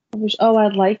 Oh, I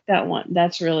like that one.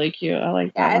 That's really cute. I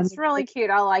like that one. Yeah, it's really cute.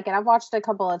 I like it. I've watched it a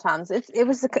couple of times. It's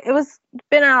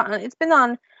been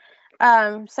on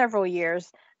several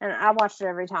years, and I watched it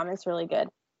every time. It's really good.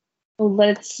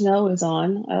 Let It Snow is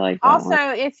on. I like that also,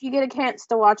 one. if you get a chance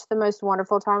to watch The Most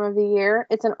Wonderful Time of the Year,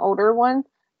 it's an older one,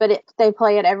 but they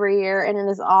play it every year, and it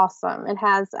is awesome. It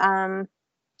has the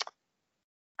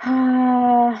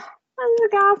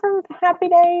guy from Happy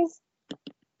Days.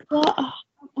 Well,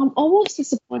 I'm almost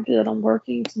disappointed that I'm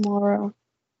working tomorrow.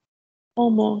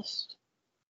 Almost.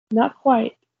 Not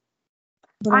quite.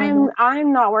 I'm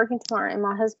not working tomorrow, and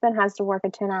my husband has to work a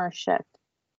 10-hour shift.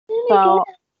 So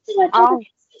I'll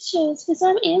shows because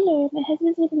I'm Amber. My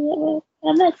husband's gonna be at work.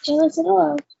 I'm not jealous at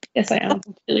all. Yes, I am.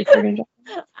 Completely friggin'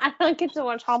 jealous. I don't get to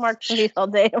watch Hallmark movies all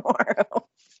day tomorrow.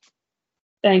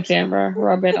 Thanks, Amber.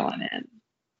 Rub it on in.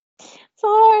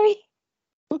 Sorry.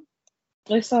 At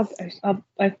least I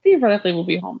theoretically will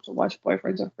be home to watch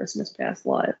Boyfriends of Christmas Past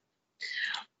live.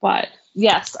 But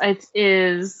yes, it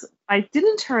is. I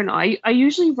didn't turn on. I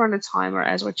usually run a timer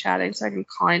as we're chatting, so I can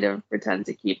kind of pretend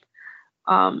to keep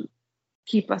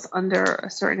us under a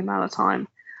certain amount of time.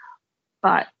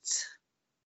 But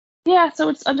yeah, so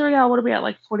it's under an hour. What are we at?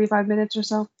 Like 45 minutes or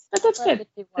so. But that's good.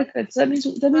 That's good. So that means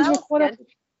we're caught up.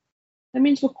 That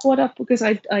means we're caught up because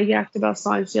I yacked about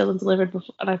Signed, Sealed, and Delivered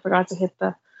before, and I forgot to hit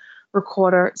the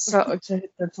recorder, so to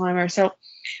hit the timer. So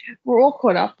we're all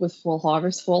caught up with Full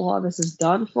Harvest. Full Harvest is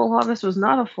done. Full Harvest was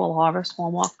not a full harvest,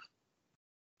 Hallmark.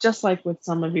 Just like with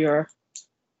some of your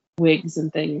wigs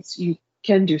and things, you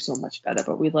can do so much better,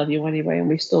 but we love you anyway, and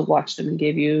we still watched them and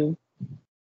gave you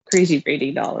crazy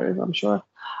rating dollars, I'm sure.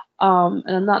 And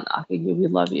I'm not knocking you. We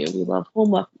love you. We love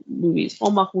Hallmark movies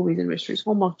and mysteries,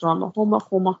 Hallmark drama,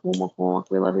 Hallmark. We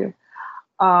love you.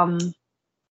 I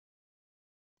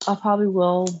probably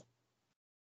will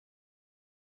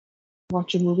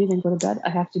watch a movie, then go to bed. I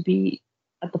have to be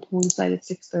at the porn site at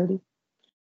 6:30.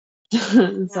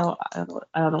 So I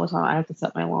don't know what time I have to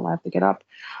set my alarm. I have to get up.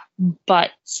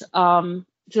 But so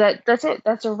that's it.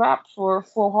 That's a wrap for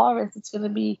Full Harvest. It's going to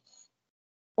be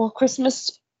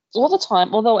Christmas all the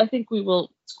time. Although I think we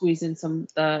will squeeze in some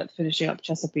finishing up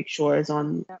Chesapeake Shores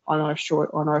on our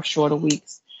shorter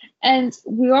weeks. And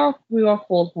we are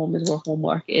called Home is Where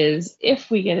Hallmark is. If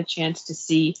we get a chance to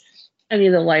see any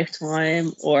of the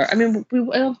Lifetime, or I mean,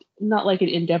 not like an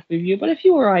in-depth review, but if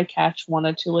you or I catch one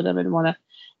or two of them and want to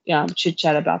chit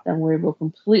chat about them, we will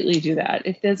completely do that.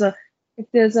 If there's a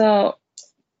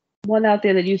one out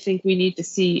there that you think we need to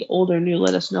see, old or new,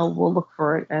 let us know. We'll look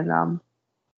for it and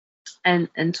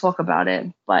talk about it.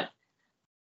 But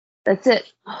that's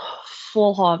it.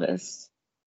 Full Harvest.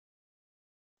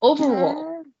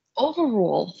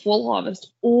 Overall, Full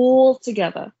Harvest all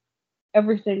together.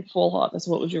 Everything Full Harvest.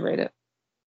 What would you rate it?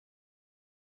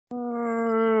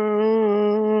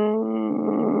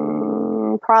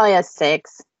 Probably a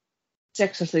 6.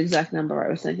 6 is the exact number I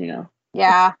was thinking of.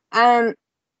 Yeah.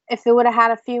 If it would have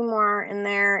had a few more in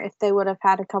there, if they would have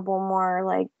had a couple more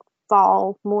like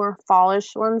more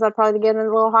fallish ones, I'd probably give it a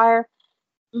little higher.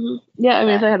 Mm-hmm. Yeah, I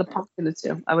mean, if I had a pumpkin or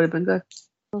two, I would have been good.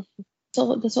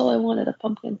 So that's all I wanted, a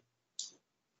pumpkin.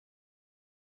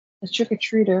 a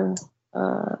trick-or-treater,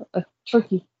 a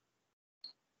turkey,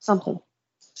 something.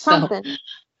 Something. So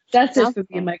that's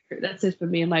it for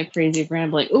me and my crazy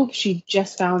rambling. Oops, she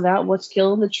just found out what's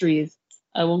killing the trees.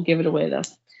 I won't give it away though.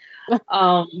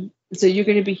 So you're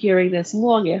going to be hearing this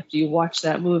long after you watch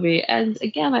that movie. And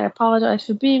again, I apologize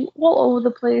for being all over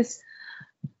the place.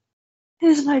 It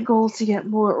is my goal to get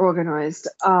more organized.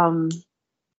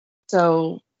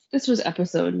 So this was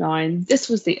episode 9. This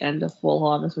was the end of Full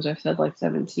Harvest, which I've said like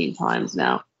 17 times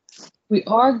now. We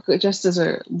are,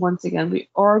 once again, we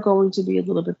are going to be a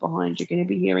little bit behind. You're going to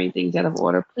be hearing things out of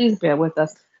order. Please bear with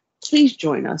us. Please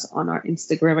join us on our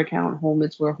Instagram account, Home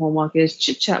is Where Homework Is.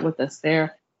 Chit-chat with us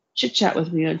there. Chit-chat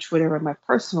with me on Twitter and my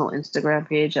personal Instagram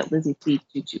page at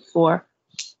LizzieP224.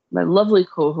 My lovely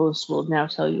co-host will now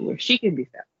tell you where she can be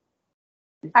found.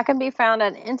 I can be found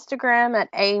on Instagram at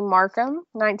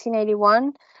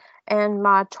amarkham1981, and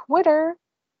my Twitter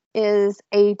is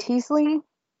ateasley1.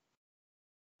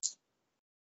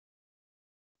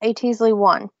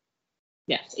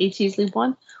 Yes,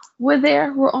 ateasley1. We're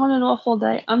there. We're on and off all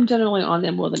day. I'm generally on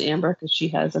there more than Amber because she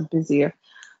has a busier,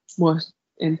 more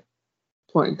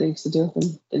important things to do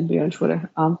than be on Twitter.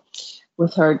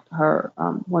 With her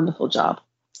wonderful job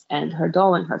and her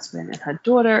darling husband and her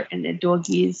daughter and their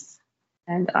doggies.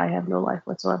 And I have no life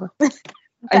whatsoever.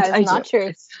 That is not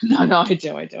true. No, I do.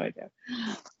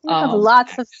 You have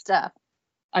lots of stuff.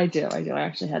 I do. I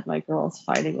actually had my girls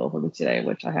fighting over me today,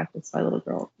 which I have to, my little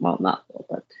girl, well, not little,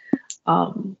 but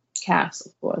Cass,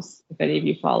 of course. If any of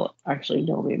you actually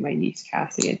know me, my niece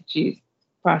Cassie, and she's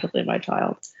practically my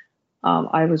child.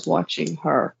 I was watching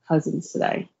her cousins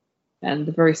today, and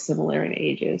they're very similar in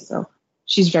ages, so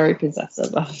she's very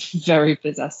possessive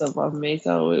of me,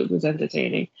 so it was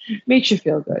entertaining. Makes you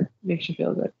feel good.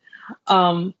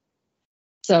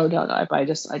 So no, I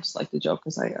just like to joke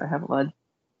because I have a lot of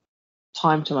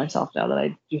time to myself now that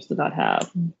I used to not have.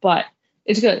 But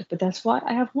it's good. But that's why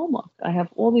I have Hallmark. I have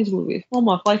all these movies: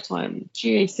 Hallmark, Lifetime,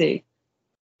 GAC,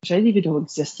 which I didn't even know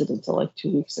existed until like 2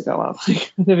 weeks ago. I was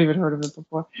like, I've never even heard of it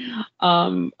before.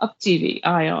 Up TV,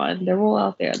 Ion, they're all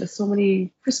out there. There's so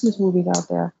many Christmas movies out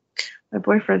there. My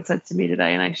boyfriend said to me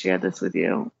today, and I shared this with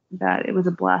you, that it was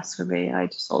a blast for me. I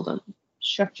just told him,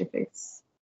 shut your face.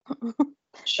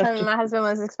 My husband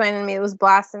was explaining to me it was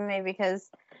blasphemy because,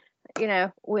 we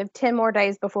have 10 more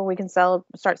days before we can start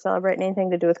celebrating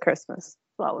anything to do with Christmas.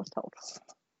 That's what I was told.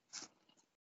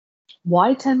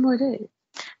 Why 10 more days?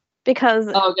 Because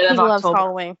he loves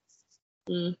Halloween.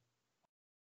 So.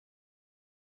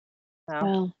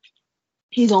 Well,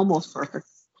 he's almost perfect.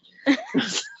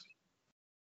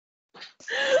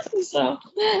 So,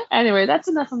 anyway, that's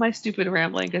enough of my stupid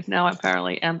rambling because now I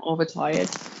apparently am overtired.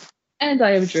 And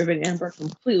I have driven Amber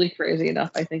completely crazy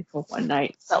enough, I think, for one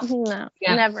night. So, no,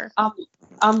 yeah, never.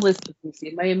 I'm Liz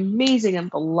Petusi, my amazing and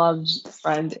beloved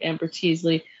friend, Amber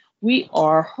Teasley. We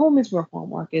are Home is Where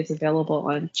Homework Is,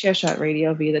 available on Chairshot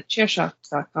Radio via the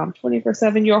chairshot.com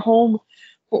 24/7. Your home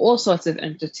for all sorts of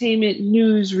entertainment,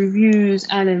 news, reviews,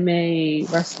 anime,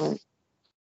 wrestling.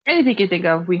 Anything you can think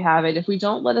of, we have it. If we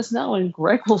don't, let us know, and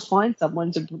Greg will find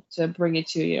someone to bring it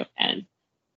to you. And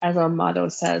as our motto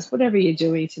says, whatever you're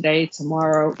doing today,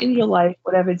 tomorrow, in your life,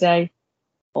 whatever day,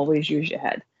 always use your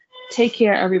head. Take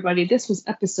care, everybody. This was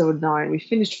episode 9. We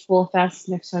finished Full Fast.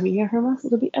 Next time you hear from us,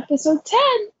 it'll be episode 10.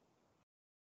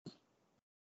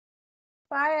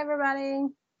 Bye, everybody.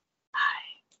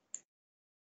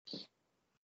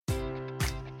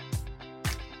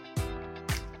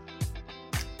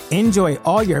 Enjoy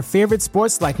all your favorite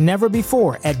sports like never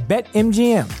before at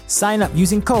BetMGM. Sign up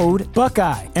using code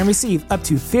Buckeye and receive up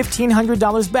to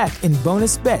 $1,500 back in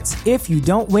bonus bets if you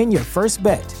don't win your first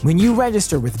bet. When you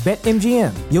register with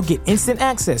BetMGM, you'll get instant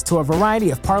access to a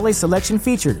variety of parlay selection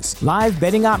features, live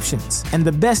betting options, and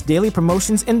the best daily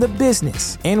promotions in the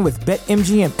business. And with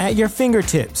BetMGM at your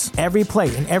fingertips, every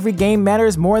play and every game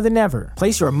matters more than ever.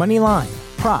 Place your money line,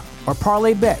 prop, or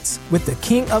parlay bets with the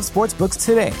king of sportsbooks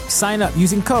today. Sign up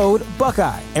using code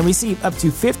Buckeye and receive up to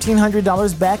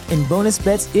 $1,500 back in bonus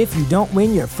bets if you don't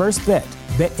win your first bet.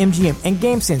 BetMGM and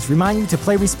GameSense remind you to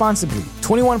play responsibly.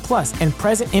 21 plus and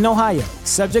present in Ohio,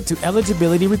 subject to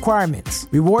eligibility requirements.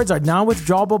 Rewards are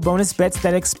non-withdrawable bonus bets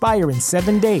that expire in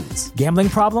 7 days. Gambling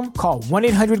problem? Call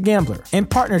 1-800-GAMBLER. In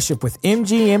partnership with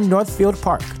MGM Northfield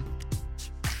Park.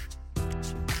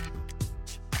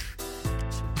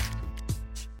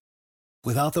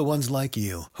 Without the ones like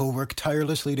you, who work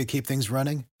tirelessly to keep things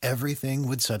running, everything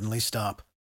would suddenly stop.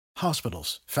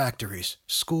 Hospitals, factories,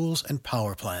 schools, and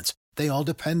power plants, they all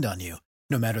depend on you.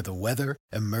 No matter the weather,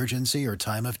 emergency, or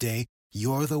time of day,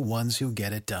 you're the ones who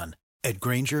get it done. At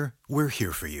Grainger, we're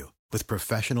here for you with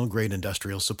professional-grade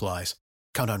industrial supplies.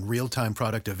 Count on real-time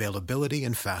product availability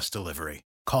and fast delivery.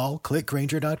 Call, click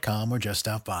Grainger.com, or just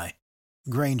stop by.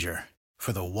 Grainger,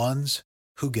 for the ones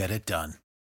who get it done.